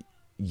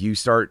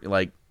start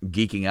like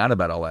geeking out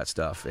about all that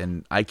stuff.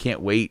 And I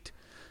can't wait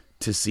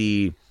to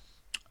see,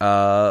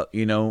 what's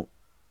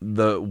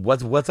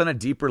on a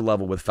deeper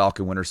level with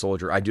Falcon Winter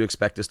Soldier. I do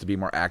expect this to be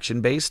more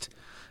action based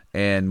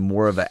and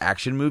more of an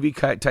action movie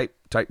type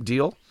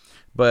deal,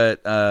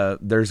 but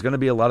there's going to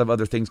be a lot of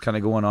other things kind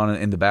of going on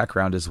in the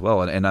background as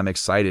well, and I'm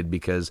excited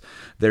because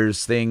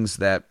there's things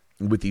that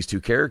with these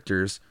two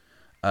characters,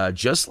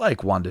 just like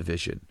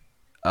WandaVision,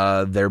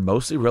 they're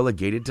mostly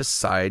relegated to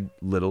side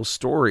little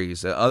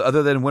stories.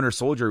 Other than Winter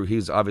Soldier,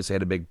 he's obviously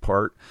had a big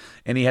part,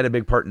 and he had a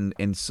big part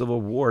in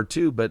Civil War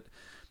too, but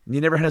you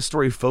never had a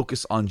story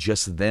focus on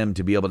just them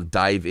to be able to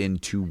dive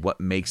into what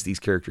makes these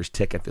characters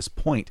tick at this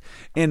point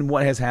and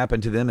what has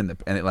happened to them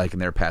in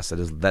their past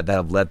that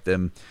have led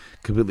them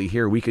completely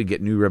here. We could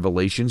get new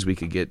revelations. We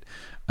could get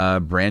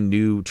brand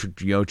new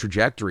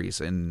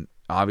trajectories. And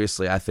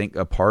obviously, I think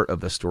a part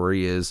of the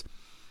story is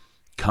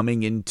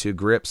coming into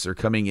grips or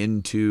coming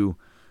into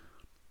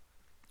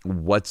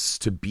what's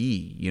to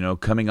be,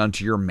 coming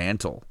onto your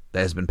mantle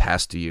that has been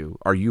passed to you.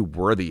 Are you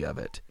worthy of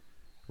it?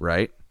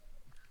 Right?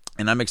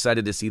 And I'm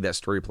excited to see that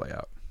story play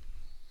out.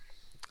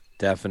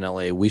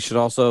 Definitely. We should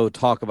also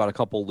talk about a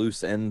couple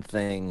loose end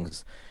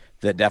things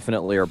that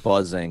definitely are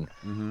buzzing.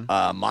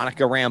 Mm-hmm.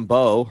 Monica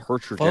Rambeau, her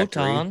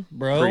trajectory. Photon,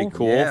 bro. Pretty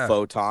cool. Yeah.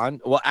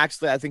 Photon. Well,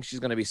 actually, I think she's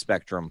going to be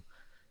Spectrum.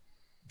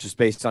 Just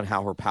based on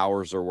how her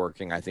powers are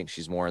working, I think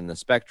she's more in the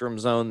Spectrum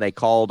zone. They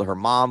called her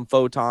mom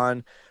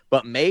Photon.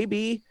 But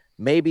maybe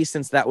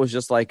since that was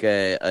just like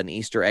an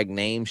Easter egg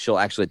name, she'll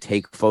actually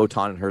take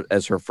Photon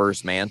as her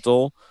first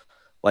mantle,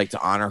 like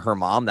to honor her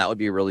mom. That would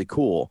be really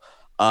cool.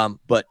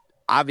 But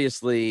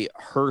obviously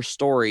her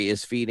story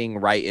is feeding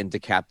right into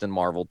Captain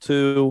Marvel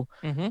 2,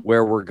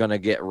 where we're going to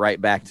get right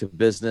back to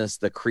business.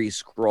 The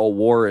Kree-Skrull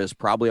War is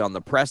probably on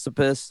the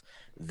precipice.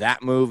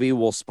 That movie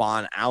will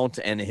spawn out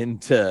and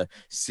into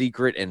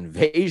Secret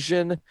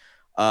Invasion.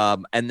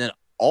 And then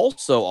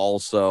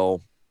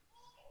also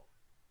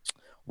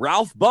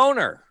Ralph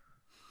Bohner.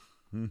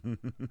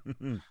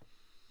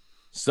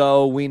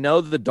 So we know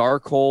the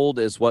Darkhold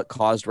is what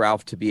caused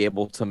Ralph to be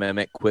able to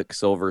mimic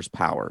Quicksilver's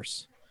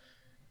powers.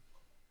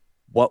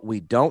 What we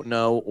don't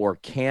know or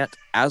can't,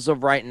 as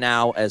of right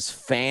now, as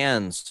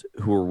fans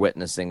who are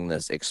witnessing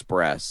this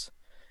express,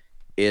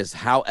 is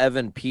how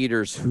Evan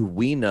Peters, who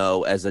we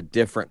know as a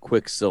different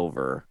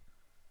Quicksilver,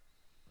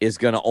 is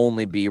going to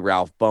only be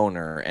Ralph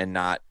Bohner and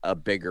not a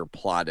bigger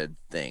plotted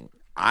thing.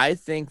 I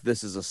think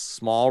this is a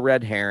small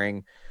red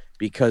herring,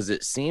 because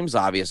it seems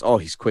obvious,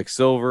 he's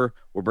Quicksilver,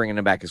 we're bringing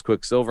him back as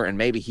Quicksilver, and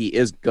maybe he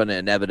is going to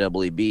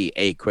inevitably be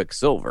a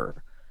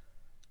Quicksilver.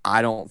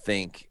 I don't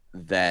think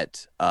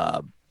that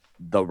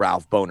the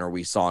Ralph Bohner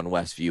we saw in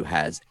Westview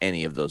has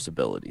any of those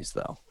abilities,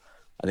 though.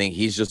 I think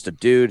he's just a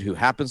dude who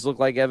happens to look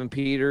like Evan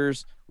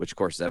Peters, which, of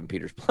course, Evan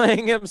Peters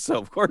playing him, so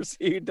of course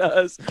he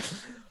does.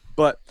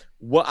 But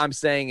what I'm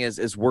saying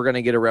is we're going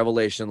to get a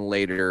revelation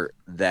later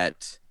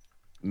that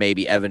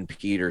maybe Evan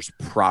Peters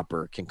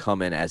proper can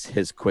come in as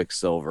his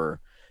Quicksilver,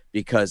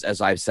 because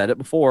as I've said it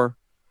before,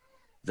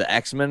 the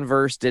X-Men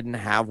verse didn't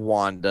have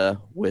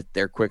Wanda with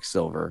their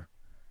Quicksilver,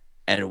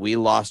 and we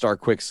lost our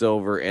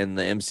Quicksilver in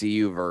the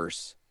MCU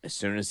verse as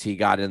soon as he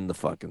got in the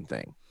fucking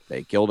thing.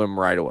 They killed him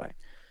right away.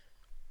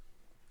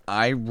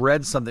 I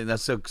read something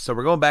that's so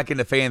we're going back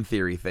into fan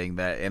theory thing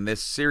that, and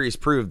this series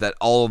proved that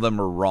all of them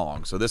are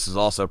wrong. So this is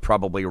also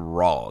probably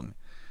wrong.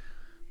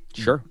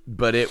 Sure.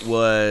 But it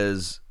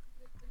was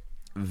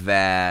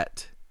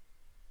that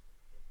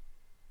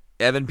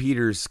Evan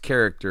Peters'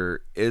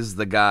 character is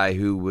the guy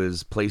who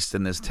was placed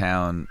in this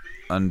town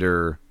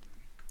under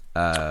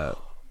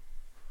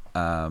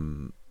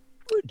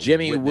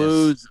Jimmy witness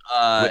Woo's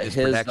witness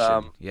his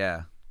protection.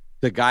 Yeah.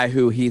 the guy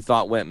who he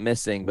thought went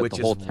missing, but Which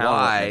the whole is town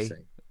why went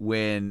missing.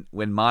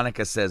 when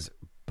Monica says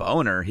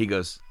boner, he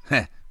goes,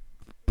 "Heh,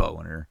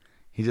 boner."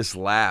 He just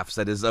laughs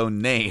at his own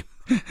name.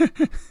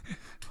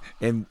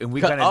 and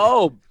we kind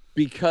of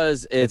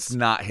because it's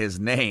not his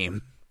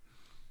name.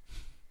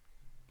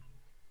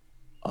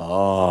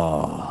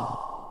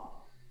 Oh,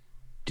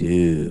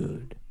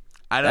 dude,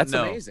 I don't that's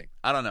know. amazing.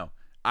 I don't know.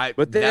 But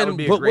that then, would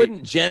be a but great,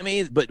 wouldn't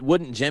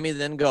Jimmy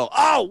then go,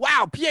 "Oh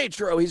wow,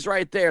 Pietro, he's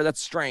right there.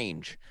 That's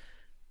strange."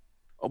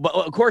 But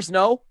of course,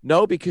 no,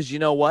 because you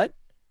know what?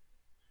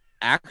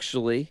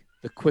 Actually,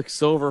 the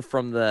Quicksilver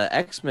from the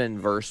X-Men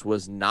verse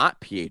was not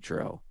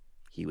Pietro;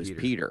 he was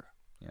Peter.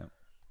 Yeah.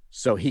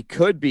 So he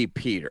could be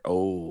Peter.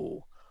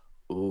 Oh,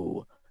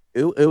 ooh,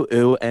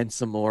 and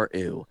some more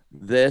ooh.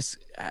 This,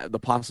 the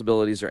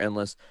possibilities are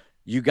endless.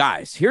 You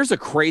guys, here's a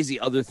crazy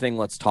other thing.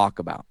 Let's talk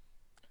about.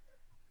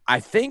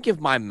 I think if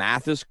my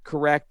math is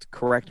correct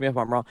me if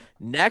I'm wrong,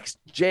 next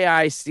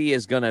JIC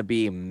is going to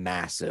be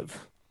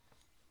massive.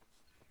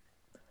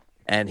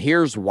 And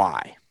here's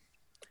why.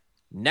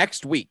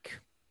 Next week,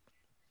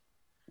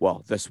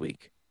 well, this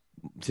week,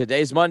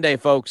 today's Monday,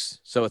 folks,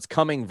 so it's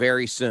coming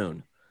very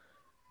soon.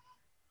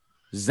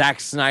 Zack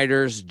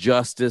Snyder's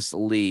Justice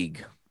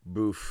League.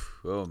 Boof.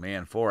 Oh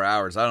man, 4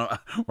 hours.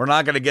 We're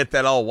not going to get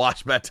that all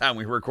watched by the time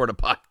we record a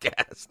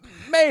podcast.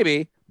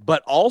 Maybe,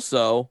 but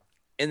also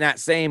in that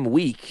same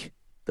week,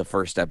 the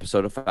first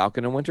episode of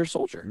Falcon and Winter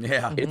Soldier.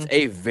 Yeah. It's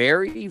a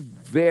very,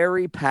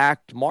 very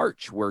packed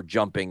March we're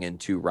jumping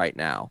into right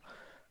now.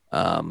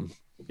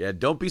 Yeah,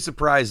 don't be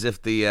surprised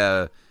if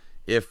the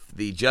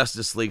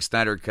Justice League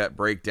Snyder Cut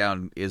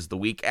breakdown is the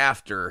week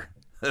after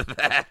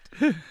that.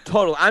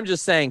 Totally. I'm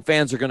just saying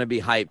fans are going to be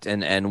hyped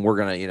and we're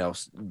going to,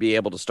 be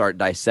able to start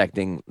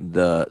dissecting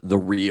the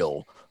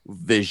real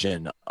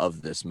vision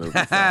of this movie.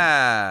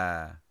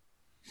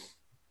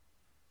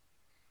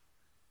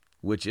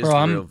 Which is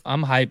Bro, the real,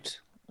 I'm hyped.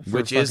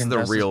 which is the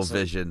real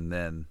vision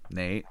then,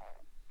 Nate?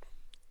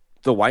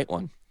 The white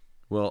one.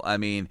 Well, I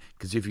mean,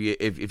 because if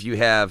you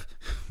have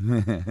Are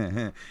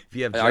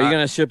you going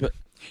to ship it?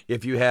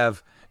 If you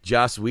have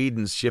Joss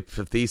Whedon's Ship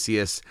of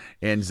Theseus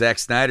and Zack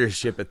Snyder's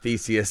Ship of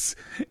Theseus,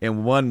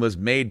 and one was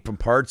made from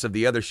parts of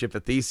the other Ship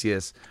of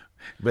Theseus,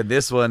 but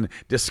this one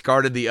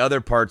discarded the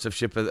other parts of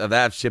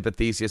that Ship of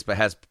Theseus, but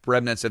has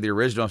remnants of the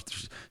original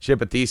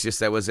Ship of Theseus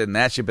that was in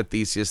that Ship of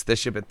Theseus. This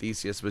Ship of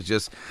Theseus was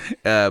just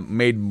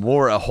made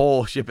more a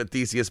whole Ship of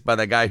Theseus by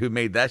the guy who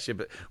made that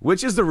ship,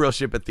 which is the real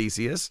Ship of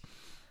Theseus.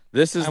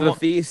 This is the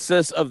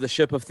thesis of the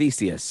Ship of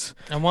Theseus.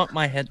 I want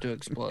my head to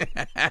explode.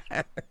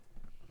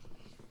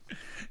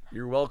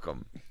 You're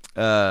welcome.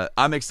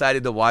 I'm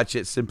excited to watch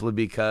it simply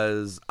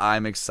because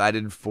I'm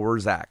excited for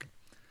Zach.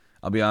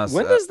 I'll be honest.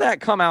 When does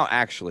that come out,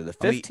 actually? The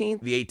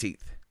 15th? The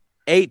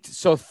 18th.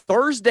 So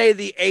Thursday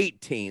the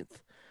 18th,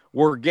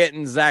 we're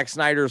getting Zack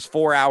Snyder's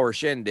 4-hour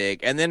shindig.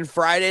 And then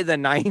Friday the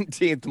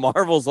 19th,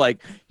 Marvel's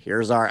like,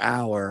 here's our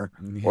hour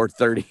or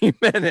 30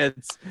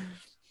 minutes.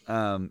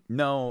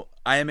 No,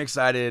 I am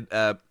excited.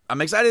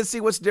 I'm excited to see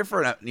what's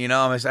different.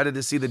 I'm excited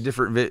to see the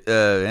different.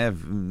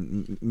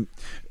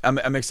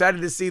 I'm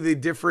excited to see the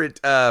different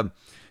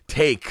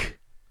take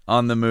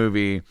on the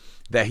movie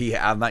that he.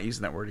 I'm not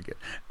using that word again.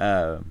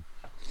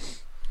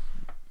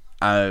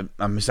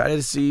 I'm excited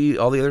to see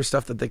all the other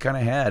stuff that they kind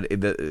of had.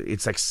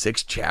 It's like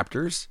 6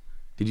 chapters.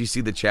 Did you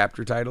see the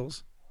chapter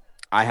titles?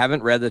 I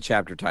haven't read the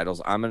chapter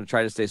titles. I'm going to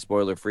try to stay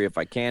spoiler free if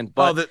I can.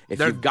 But if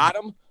you've got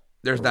them,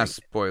 there's not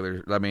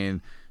spoilers. I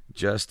mean,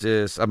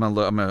 Justice. I'm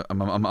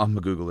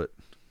gonna Google it.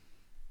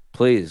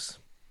 Please.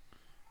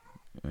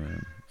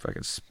 If I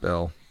can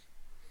spell.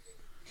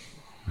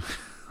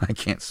 I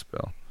can't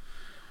spell.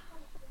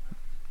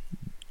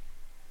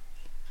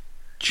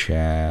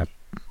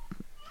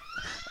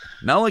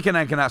 Not only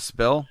cannot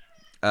spell,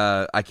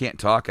 I can't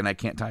talk and I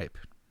can't type.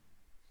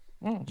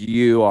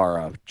 You are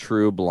a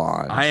true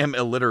blonde. I am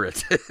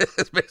illiterate.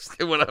 That's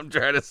basically what I'm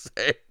trying to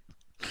say.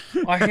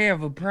 I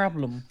have a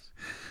problem.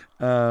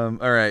 All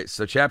right,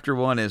 so chapter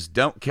 1 is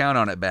Don't Count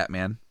on It,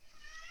 Batman.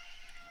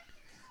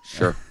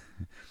 Sure.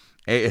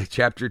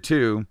 Chapter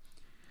 2,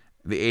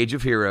 The Age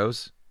of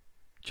Heroes.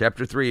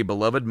 Chapter 3,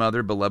 Beloved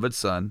Mother, Beloved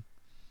Son.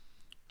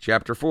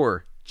 Chapter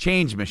 4,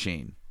 Change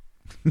Machine.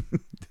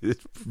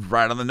 It's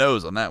right on the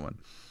nose on that one.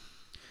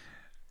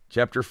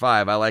 Chapter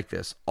 5, I like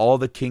this. All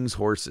the King's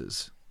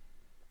Horses.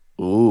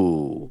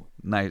 Ooh.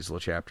 Nice little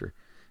chapter.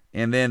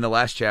 And then the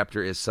last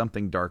chapter is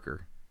Something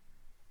Darker.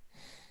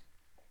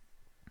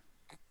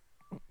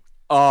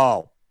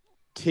 Oh,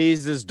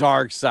 tease his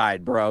dark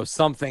side, bro.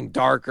 Something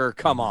darker.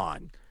 Come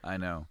on. I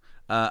know.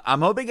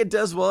 I'm hoping it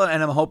does well,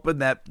 and I'm hoping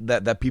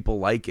that people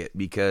like it,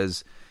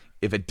 because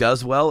if it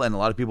does well and a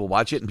lot of people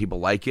watch it and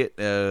people like it,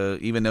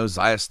 even though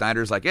Zack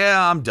Snyder's like,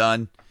 yeah, I'm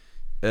done,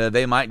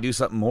 they might do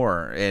something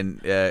more. And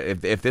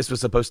if this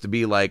was supposed to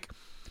be like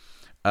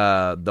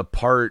the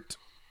part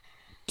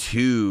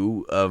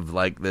 2 of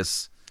like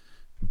this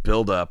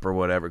build up or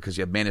whatever, because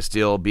you have Man of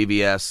Steel,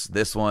 BVS,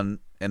 this one,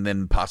 and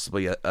then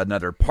possibly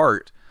another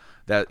part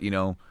that,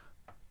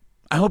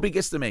 I hope he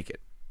gets to make it.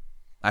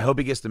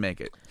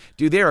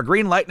 Dude, they are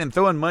green lighting and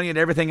throwing money at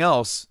everything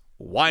else.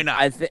 Why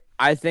not?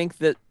 I think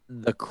that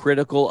the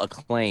critical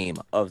acclaim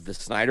of the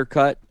Snyder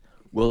Cut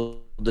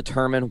will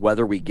determine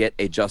whether we get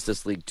a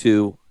Justice League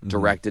 2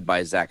 directed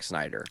by Zack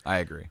Snyder. I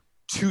agree.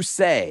 To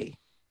say,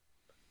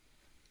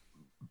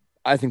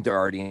 I think they're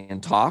already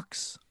in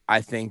talks.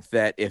 I think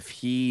that if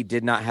he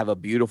did not have a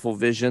beautiful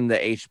vision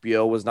that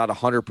HBO was not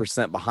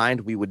 100%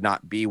 behind, we would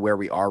not be where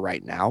we are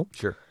right now.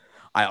 Sure.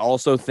 I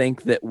also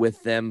think that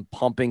with them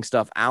pumping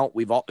stuff out,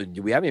 we haven't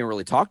even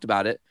really talked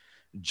about it.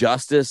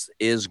 Justice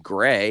is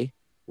Gray.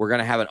 We're going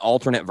to have an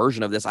alternate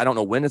version of this. I don't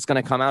know when it's going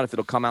to come out, if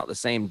it'll come out the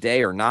same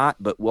day or not,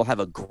 but we'll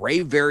have a gray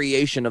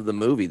variation of the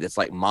movie that's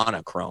like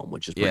monochrome,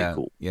 which is pretty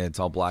cool. Yeah, it's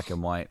all black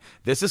and white.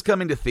 This is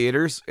coming to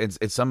theaters.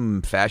 It's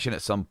some fashion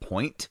at some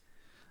point.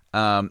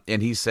 And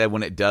he said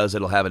when it does,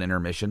 it'll have an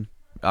intermission,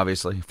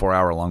 obviously,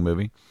 4-hour long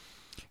movie.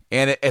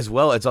 And as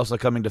well, it's also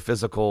coming to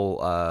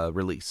physical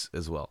release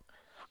as well.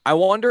 I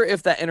wonder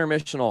if that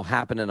intermission will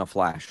happen in a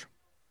flash.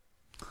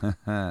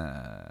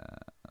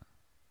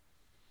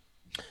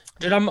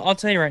 Dude, I'll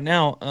tell you right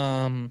now,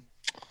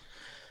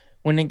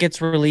 when it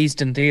gets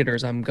released in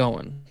theaters, I'm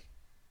going.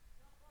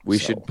 We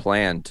should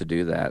plan to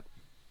do that.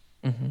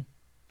 Mm-hmm.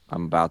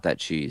 I'm about that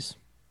cheese.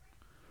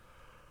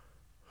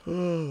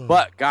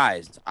 But,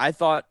 guys, I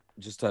thought,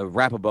 just to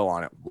wrap a bow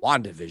on it,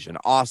 WandaVision,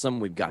 awesome.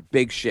 We've got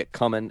big shit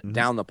coming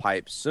down the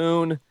pipe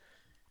soon.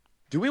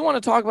 Do we want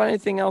to talk about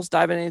anything else,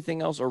 dive into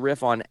anything else, or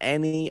riff on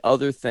any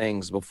other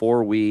things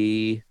before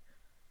we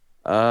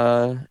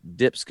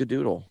dip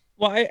skadoodle?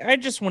 Well, I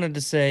just wanted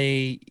to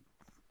say,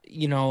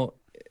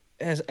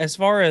 as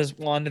far as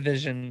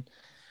WandaVision,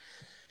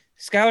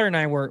 Skylar and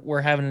I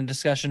were having a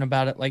discussion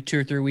about it like 2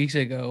 or 3 weeks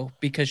ago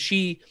because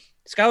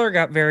Skylar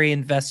got very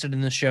invested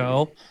in the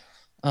show.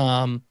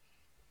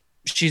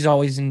 She's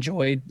always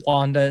enjoyed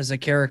Wanda as a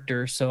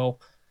character, so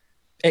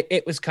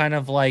it was kind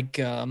of like,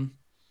 it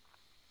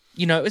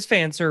was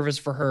fan service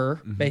for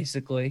her,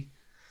 basically.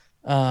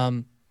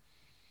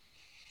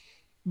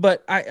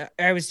 But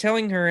I was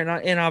telling her,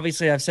 and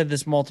obviously I've said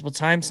this multiple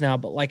times now,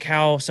 but like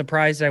how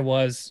surprised I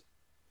was,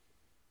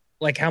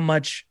 like how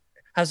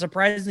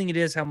surprising it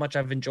is how much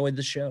I've enjoyed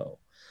the show.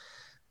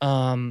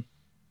 I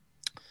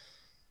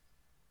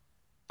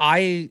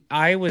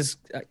was,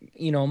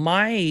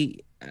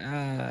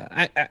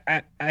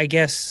 I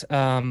guess,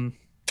 I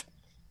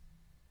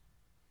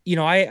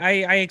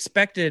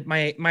expected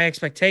my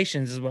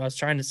expectations is what I was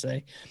trying to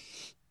say.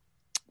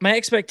 My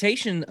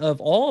expectation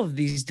of all of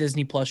these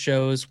Disney Plus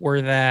shows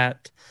were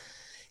that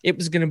it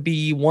was going to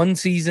be one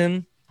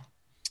season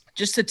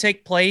just to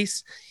take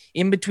place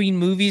in between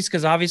movies.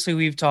 Cause obviously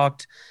we've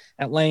talked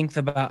at length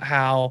about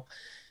how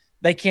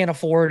they can't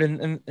afford,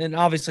 and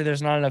obviously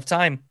there's not enough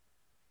time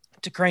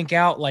to crank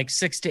out like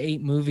 6 to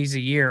 8 movies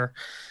a year.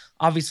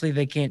 Obviously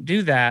they can't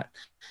do that.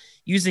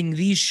 Using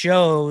these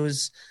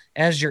shows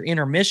as your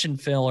intermission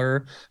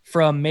filler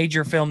from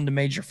major film to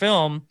major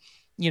film,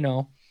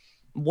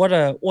 what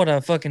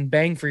a fucking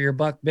bang for your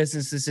buck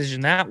business decision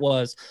that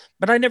was.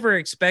 But I never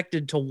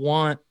expected to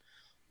want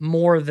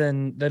more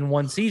than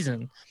one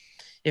season.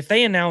 If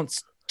they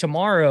announce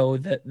tomorrow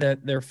that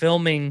they're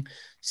filming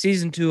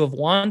season 2 of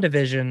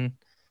WandaVision,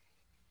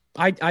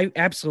 I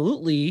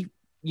absolutely,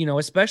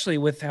 especially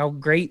with how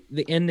great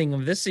the ending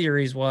of this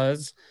series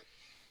was,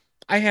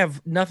 I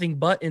have nothing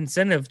but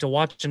incentive to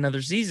watch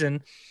another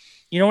season.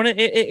 And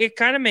it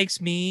kind of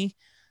makes me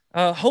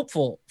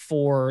hopeful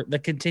for the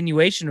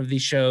continuation of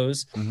these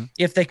shows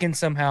if they can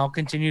somehow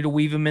continue to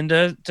weave them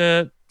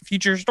into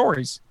future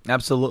stories.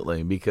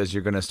 Absolutely, because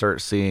you're going to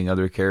start seeing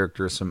other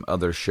characters from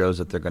other shows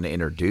that they're going to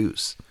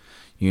introduce.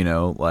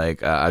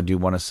 I do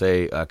want to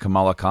say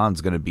Kamala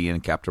Khan's going to be in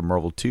Captain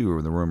Marvel 2,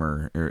 or the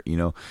rumor,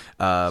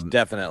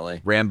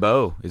 definitely.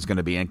 Rambeau is going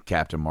to be in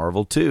Captain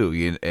Marvel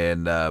 2,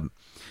 and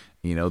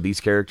these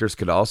characters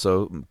could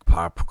also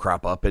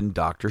crop up in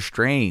Doctor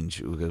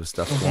Strange. There's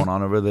stuff going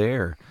on over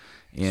there.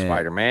 And,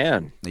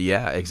 Spider-Man.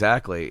 Yeah,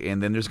 exactly.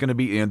 And then there's going to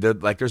be,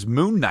 there's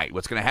Moon Knight.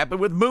 What's going to happen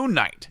with Moon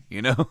Knight?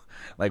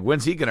 Like,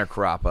 when's he going to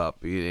crop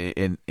up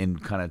and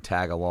kind of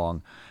tag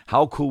along?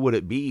 How cool would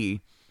it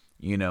be?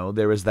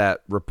 There was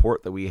that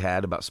report that we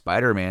had about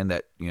Spider-Man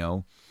that,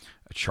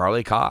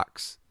 Charlie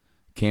Cox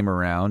came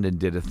around and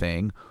did a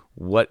thing.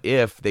 What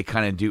if they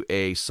kind of do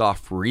a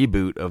soft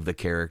reboot of the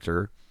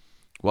character?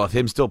 Well, if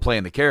him still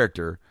playing the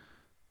character,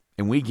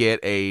 and we get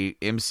a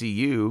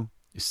MCU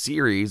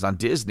series on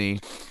Disney,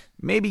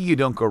 maybe you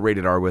don't go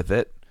rated R with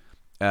it,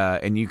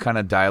 and you kind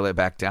of dial it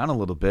back down a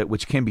little bit,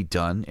 which can be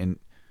done, and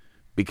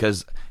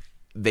because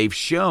they've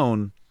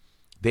shown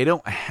they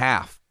don't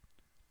have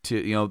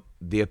to.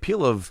 The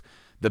appeal of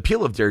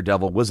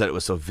Daredevil was that it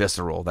was so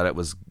visceral, that it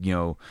was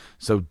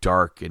so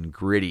dark and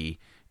gritty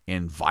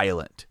and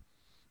violent.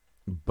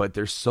 but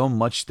there's so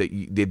much that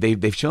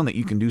they've shown that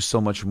you can do so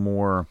much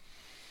more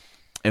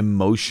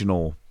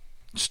emotional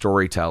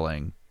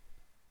storytelling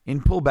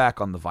and pull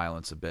back on the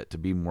violence a bit to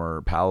be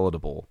more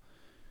palatable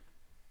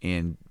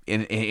and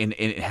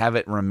have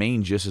it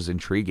remain just as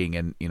intriguing.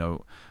 And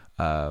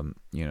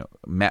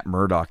Matt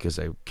Murdock is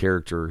a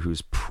character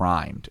who's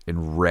primed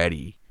and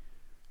ready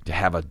to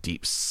have a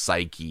deep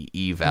psyche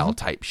eval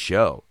type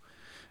show,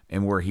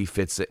 and where he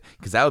fits it,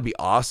 because that would be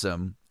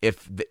awesome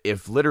if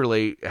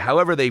literally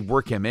however they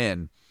work him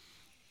in.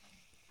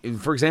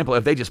 For example,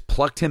 if they just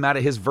plucked him out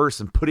of his verse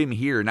and put him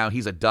here, now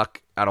he's a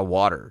duck out of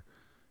water,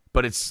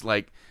 but it's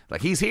like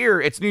he's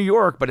here, it's New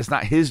York, but it's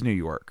not his New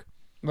York,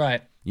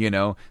 Right.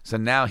 so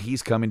now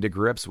he's coming to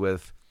grips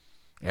with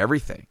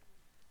everything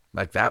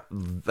like that.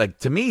 Like,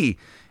 to me,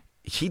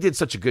 he did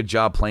such a good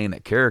job playing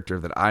that character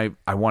that I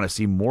want to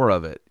see more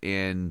of it.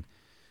 And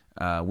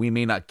we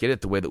may not get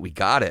it the way that we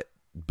got it,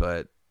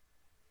 but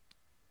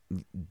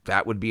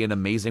that would be an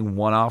amazing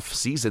one-off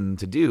season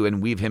to do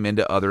and weave him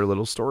into other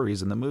little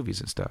stories in the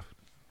movies and stuff.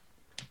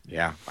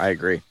 Yeah, I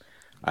agree.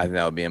 I think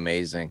that would be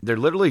amazing. They're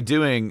literally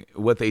doing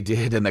what they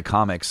did in the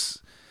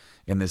comics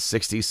in the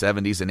 60s,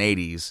 70s, and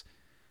 80s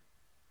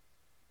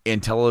in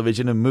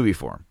television and movie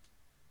form.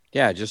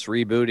 Yeah, just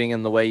rebooting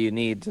in the way you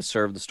need to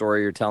serve the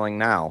story you're telling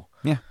now.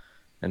 Yeah.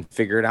 And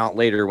figure it out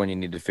later when you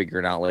need to figure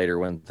it out later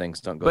when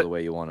things don't go the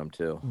way you want them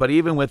to. But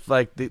even with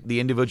like the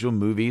individual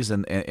movies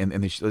and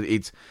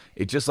it's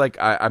just like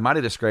I might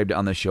have described it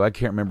on the show. I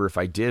can't remember if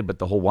I did, but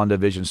the whole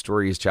WandaVision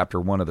story is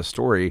chapter 1 of the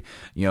story.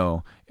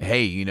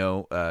 Hey,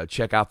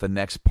 check out the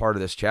next part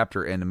of this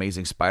chapter in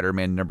Amazing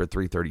Spider-Man number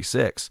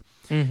 336.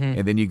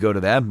 And then you go to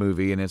that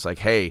movie and it's like,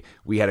 hey,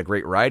 we had a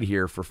great ride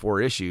here for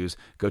 4 issues.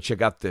 Go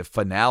check out the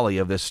finale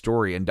of this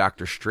story in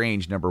Doctor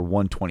Strange number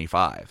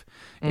 125.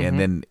 And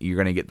then you're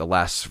going to get the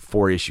last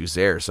 4 issues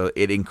there. So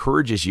it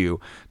encourages you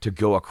to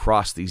go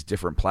across these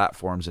different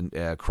platforms and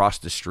across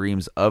the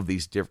streams of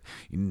these different.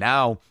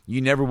 Now,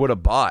 you never would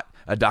have bought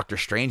a Doctor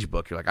Strange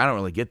book. You're like, I don't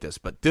really get this,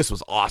 but this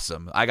was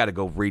awesome. I got to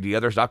go read the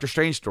other Doctor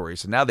Strange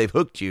stories. So now they've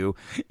hooked you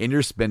and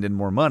you're spending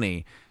more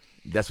money.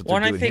 That's what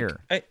they're doing here.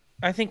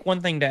 I think one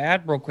thing to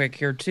add real quick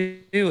here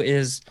too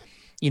is,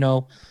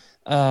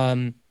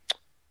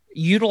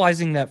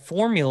 utilizing that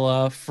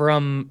formula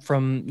from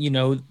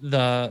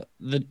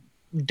the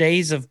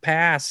days of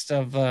past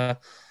of the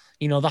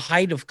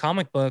height of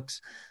comic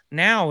books.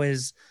 Now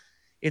it's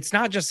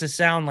not just a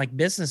sound like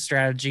business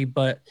strategy,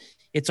 but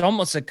it's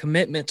almost a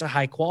commitment to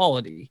high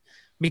quality,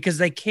 because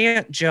they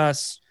can't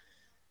just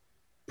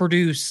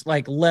produce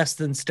like less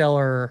than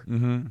stellar.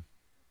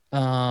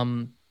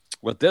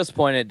 At this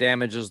point, it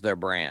damages their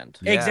brand.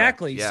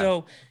 Exactly. Yeah.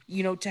 So,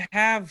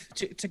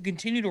 to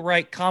continue to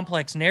write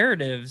complex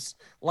narratives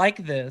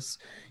like this,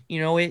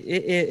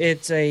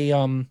 it's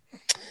a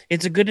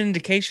good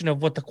indication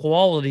of what the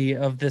quality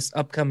of this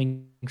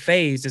upcoming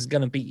phase is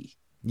going to be.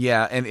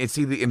 Yeah, and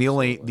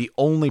the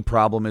only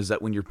problem is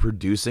that when you're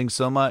producing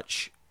so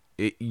much,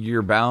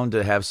 you're bound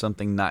to have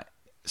something not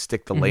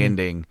stick the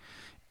landing.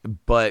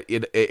 But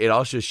it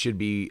also should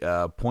be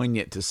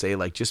poignant to say,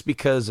 like, just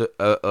because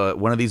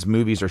one of these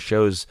movies or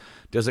shows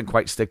doesn't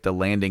quite stick the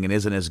landing and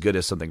isn't as good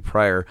as something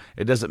prior,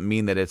 it doesn't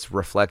mean that it's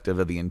reflective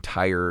of the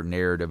entire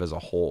narrative as a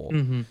whole.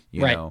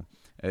 You know,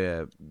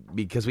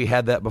 because we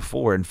had that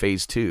before in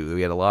Phase 2.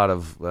 We had a lot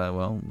of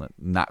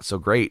not so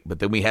great, but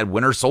then we had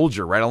Winter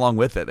Soldier right along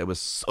with it. It was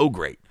so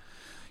great,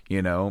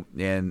 and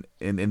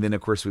then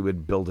of course we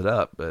would build it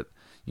up. But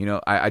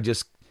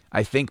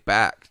I think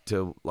back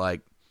to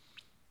like.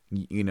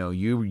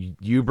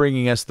 You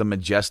bringing us the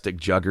majestic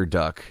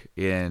Juggerduck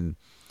in,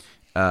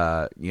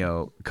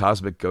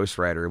 Cosmic Ghost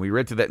Rider, and we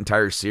read through that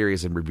entire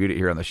series and reviewed it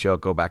here on the show.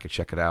 Go back and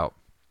check it out.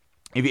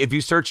 If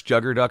you search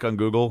Juggerduck on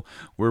Google,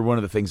 we're one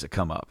of the things that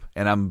come up,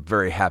 and I'm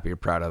very happy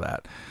and proud of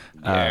that.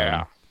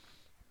 Yeah.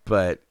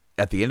 But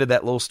at the end of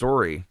that little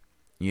story,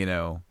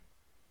 it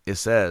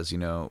says,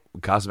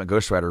 Cosmic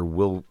Ghost Rider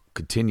will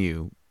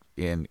continue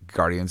in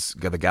Guardians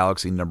of the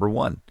Galaxy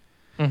 #1.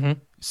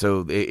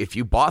 So if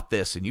you bought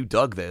this and you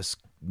dug this,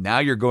 now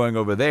you're going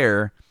over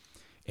there,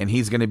 and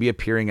he's going to be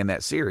appearing in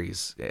that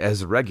series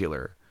as a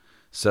regular.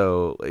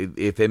 So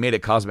if they made a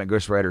Cosmic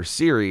Ghost Rider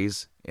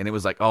series and it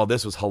was like, oh,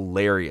 this was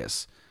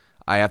hilarious,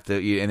 I have to,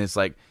 and it's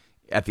like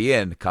at the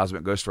end,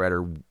 Cosmic Ghost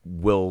Rider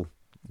will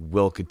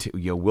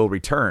continue, will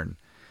return,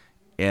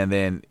 and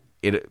then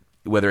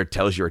whether it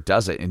tells you or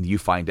doesn't, and you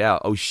find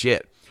out, oh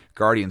shit,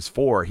 Guardians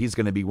 4, he's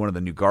going to be one of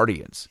the new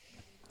Guardians.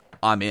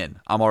 I'm in.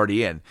 I'm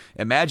already in.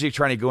 Imagine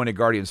trying to go into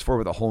Guardians 4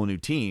 with a whole new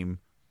team,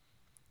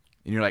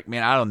 and you're like,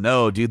 man, I don't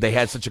know, dude. They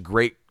had such a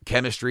great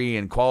chemistry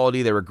and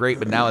quality. They were great,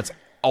 but now it's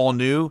all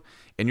new,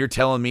 and you're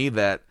telling me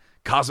that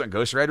Cosmic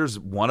Ghost Rider's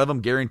one of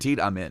them guaranteed?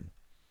 I'm in.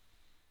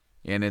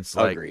 And it's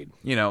like, agreed.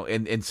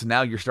 And so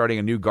now you're starting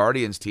a new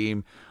Guardians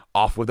team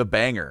off with a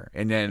banger,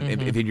 and then and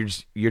then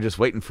you're just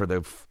waiting for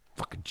the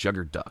fucking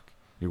Juggerduck.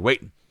 You're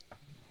waiting.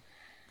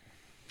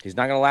 He's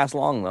not going to last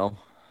long, though.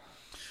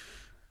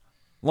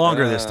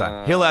 Longer this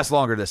time. He'll last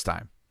longer this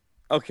time.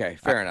 Okay,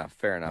 fair enough.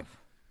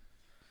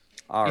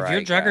 All if right,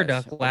 your jugger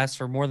guys. duck lasts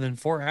for more than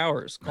 4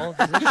 hours, call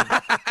a physician.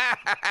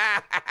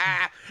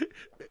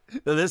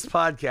 This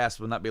podcast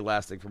will not be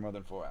lasting for more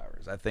than 4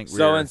 hours. I think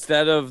So we're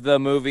instead of the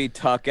movie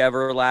Tuck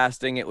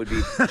Everlasting, it would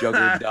be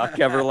Jugger Duck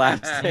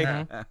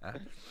Everlasting.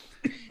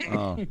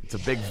 oh, it's a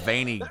big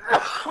veiny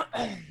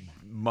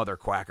mother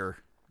quacker.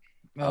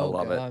 Oh,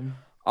 love it. God.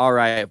 All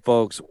right,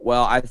 folks.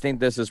 Well, I think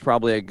this is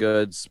probably a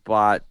good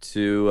spot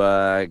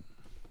to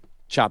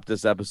chop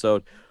this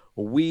episode.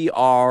 We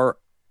are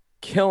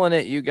killing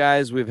it, you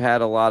guys. We've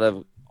had a lot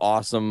of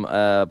awesome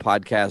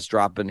podcasts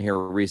dropping here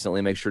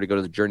recently. Make sure to go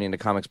to the Journey into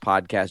Comics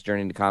podcast,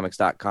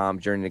 journeyintocomics.com,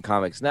 Journey into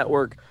Comics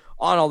Network,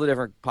 on all the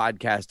different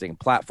podcasting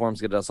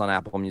platforms. Get us on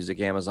Apple Music,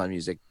 Amazon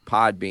Music,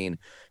 Podbean,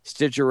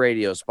 Stitcher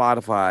Radio,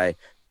 Spotify,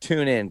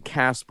 TuneIn,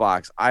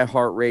 CastBox,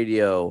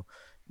 iHeartRadio,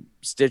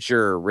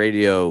 Stitcher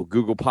Radio,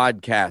 Google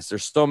Podcasts.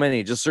 There's so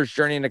many. Just search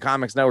Journey into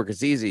Comics Network.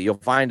 It's easy. You'll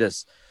find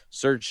us.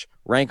 Search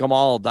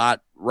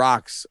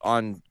rankemall.rocks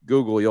on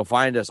Google. You'll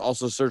find us.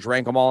 Also search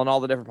Rank 'em All on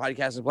all the different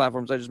podcasting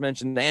platforms I just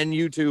mentioned and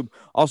YouTube.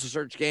 Also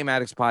search Game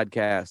Addicts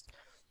Podcast.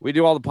 We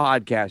do all the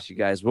podcasts, you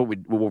guys. What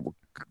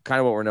kind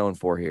of what we're known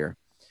for here.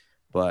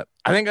 But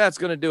I think that's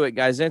going to do it,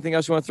 guys. Anything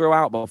else you want to throw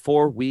out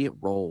before we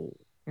roll?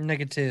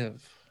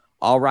 Negative.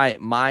 All right,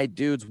 my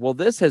dudes. Well,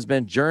 this has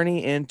been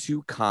Journey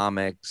into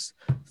Comics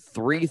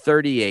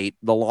 338,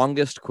 the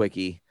longest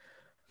quickie.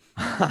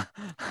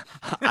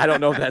 I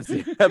don't know if that's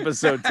the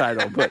episode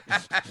title, but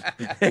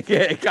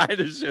it kind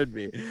of should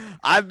be.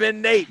 I've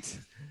been Nate.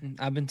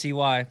 I've been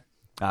TY.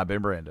 I've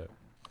been Brando.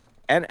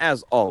 And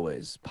as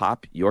always,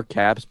 pop your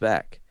caps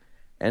back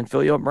and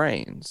fill your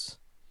brains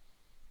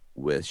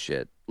with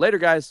shit. Later,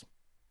 guys.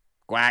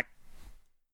 Quack.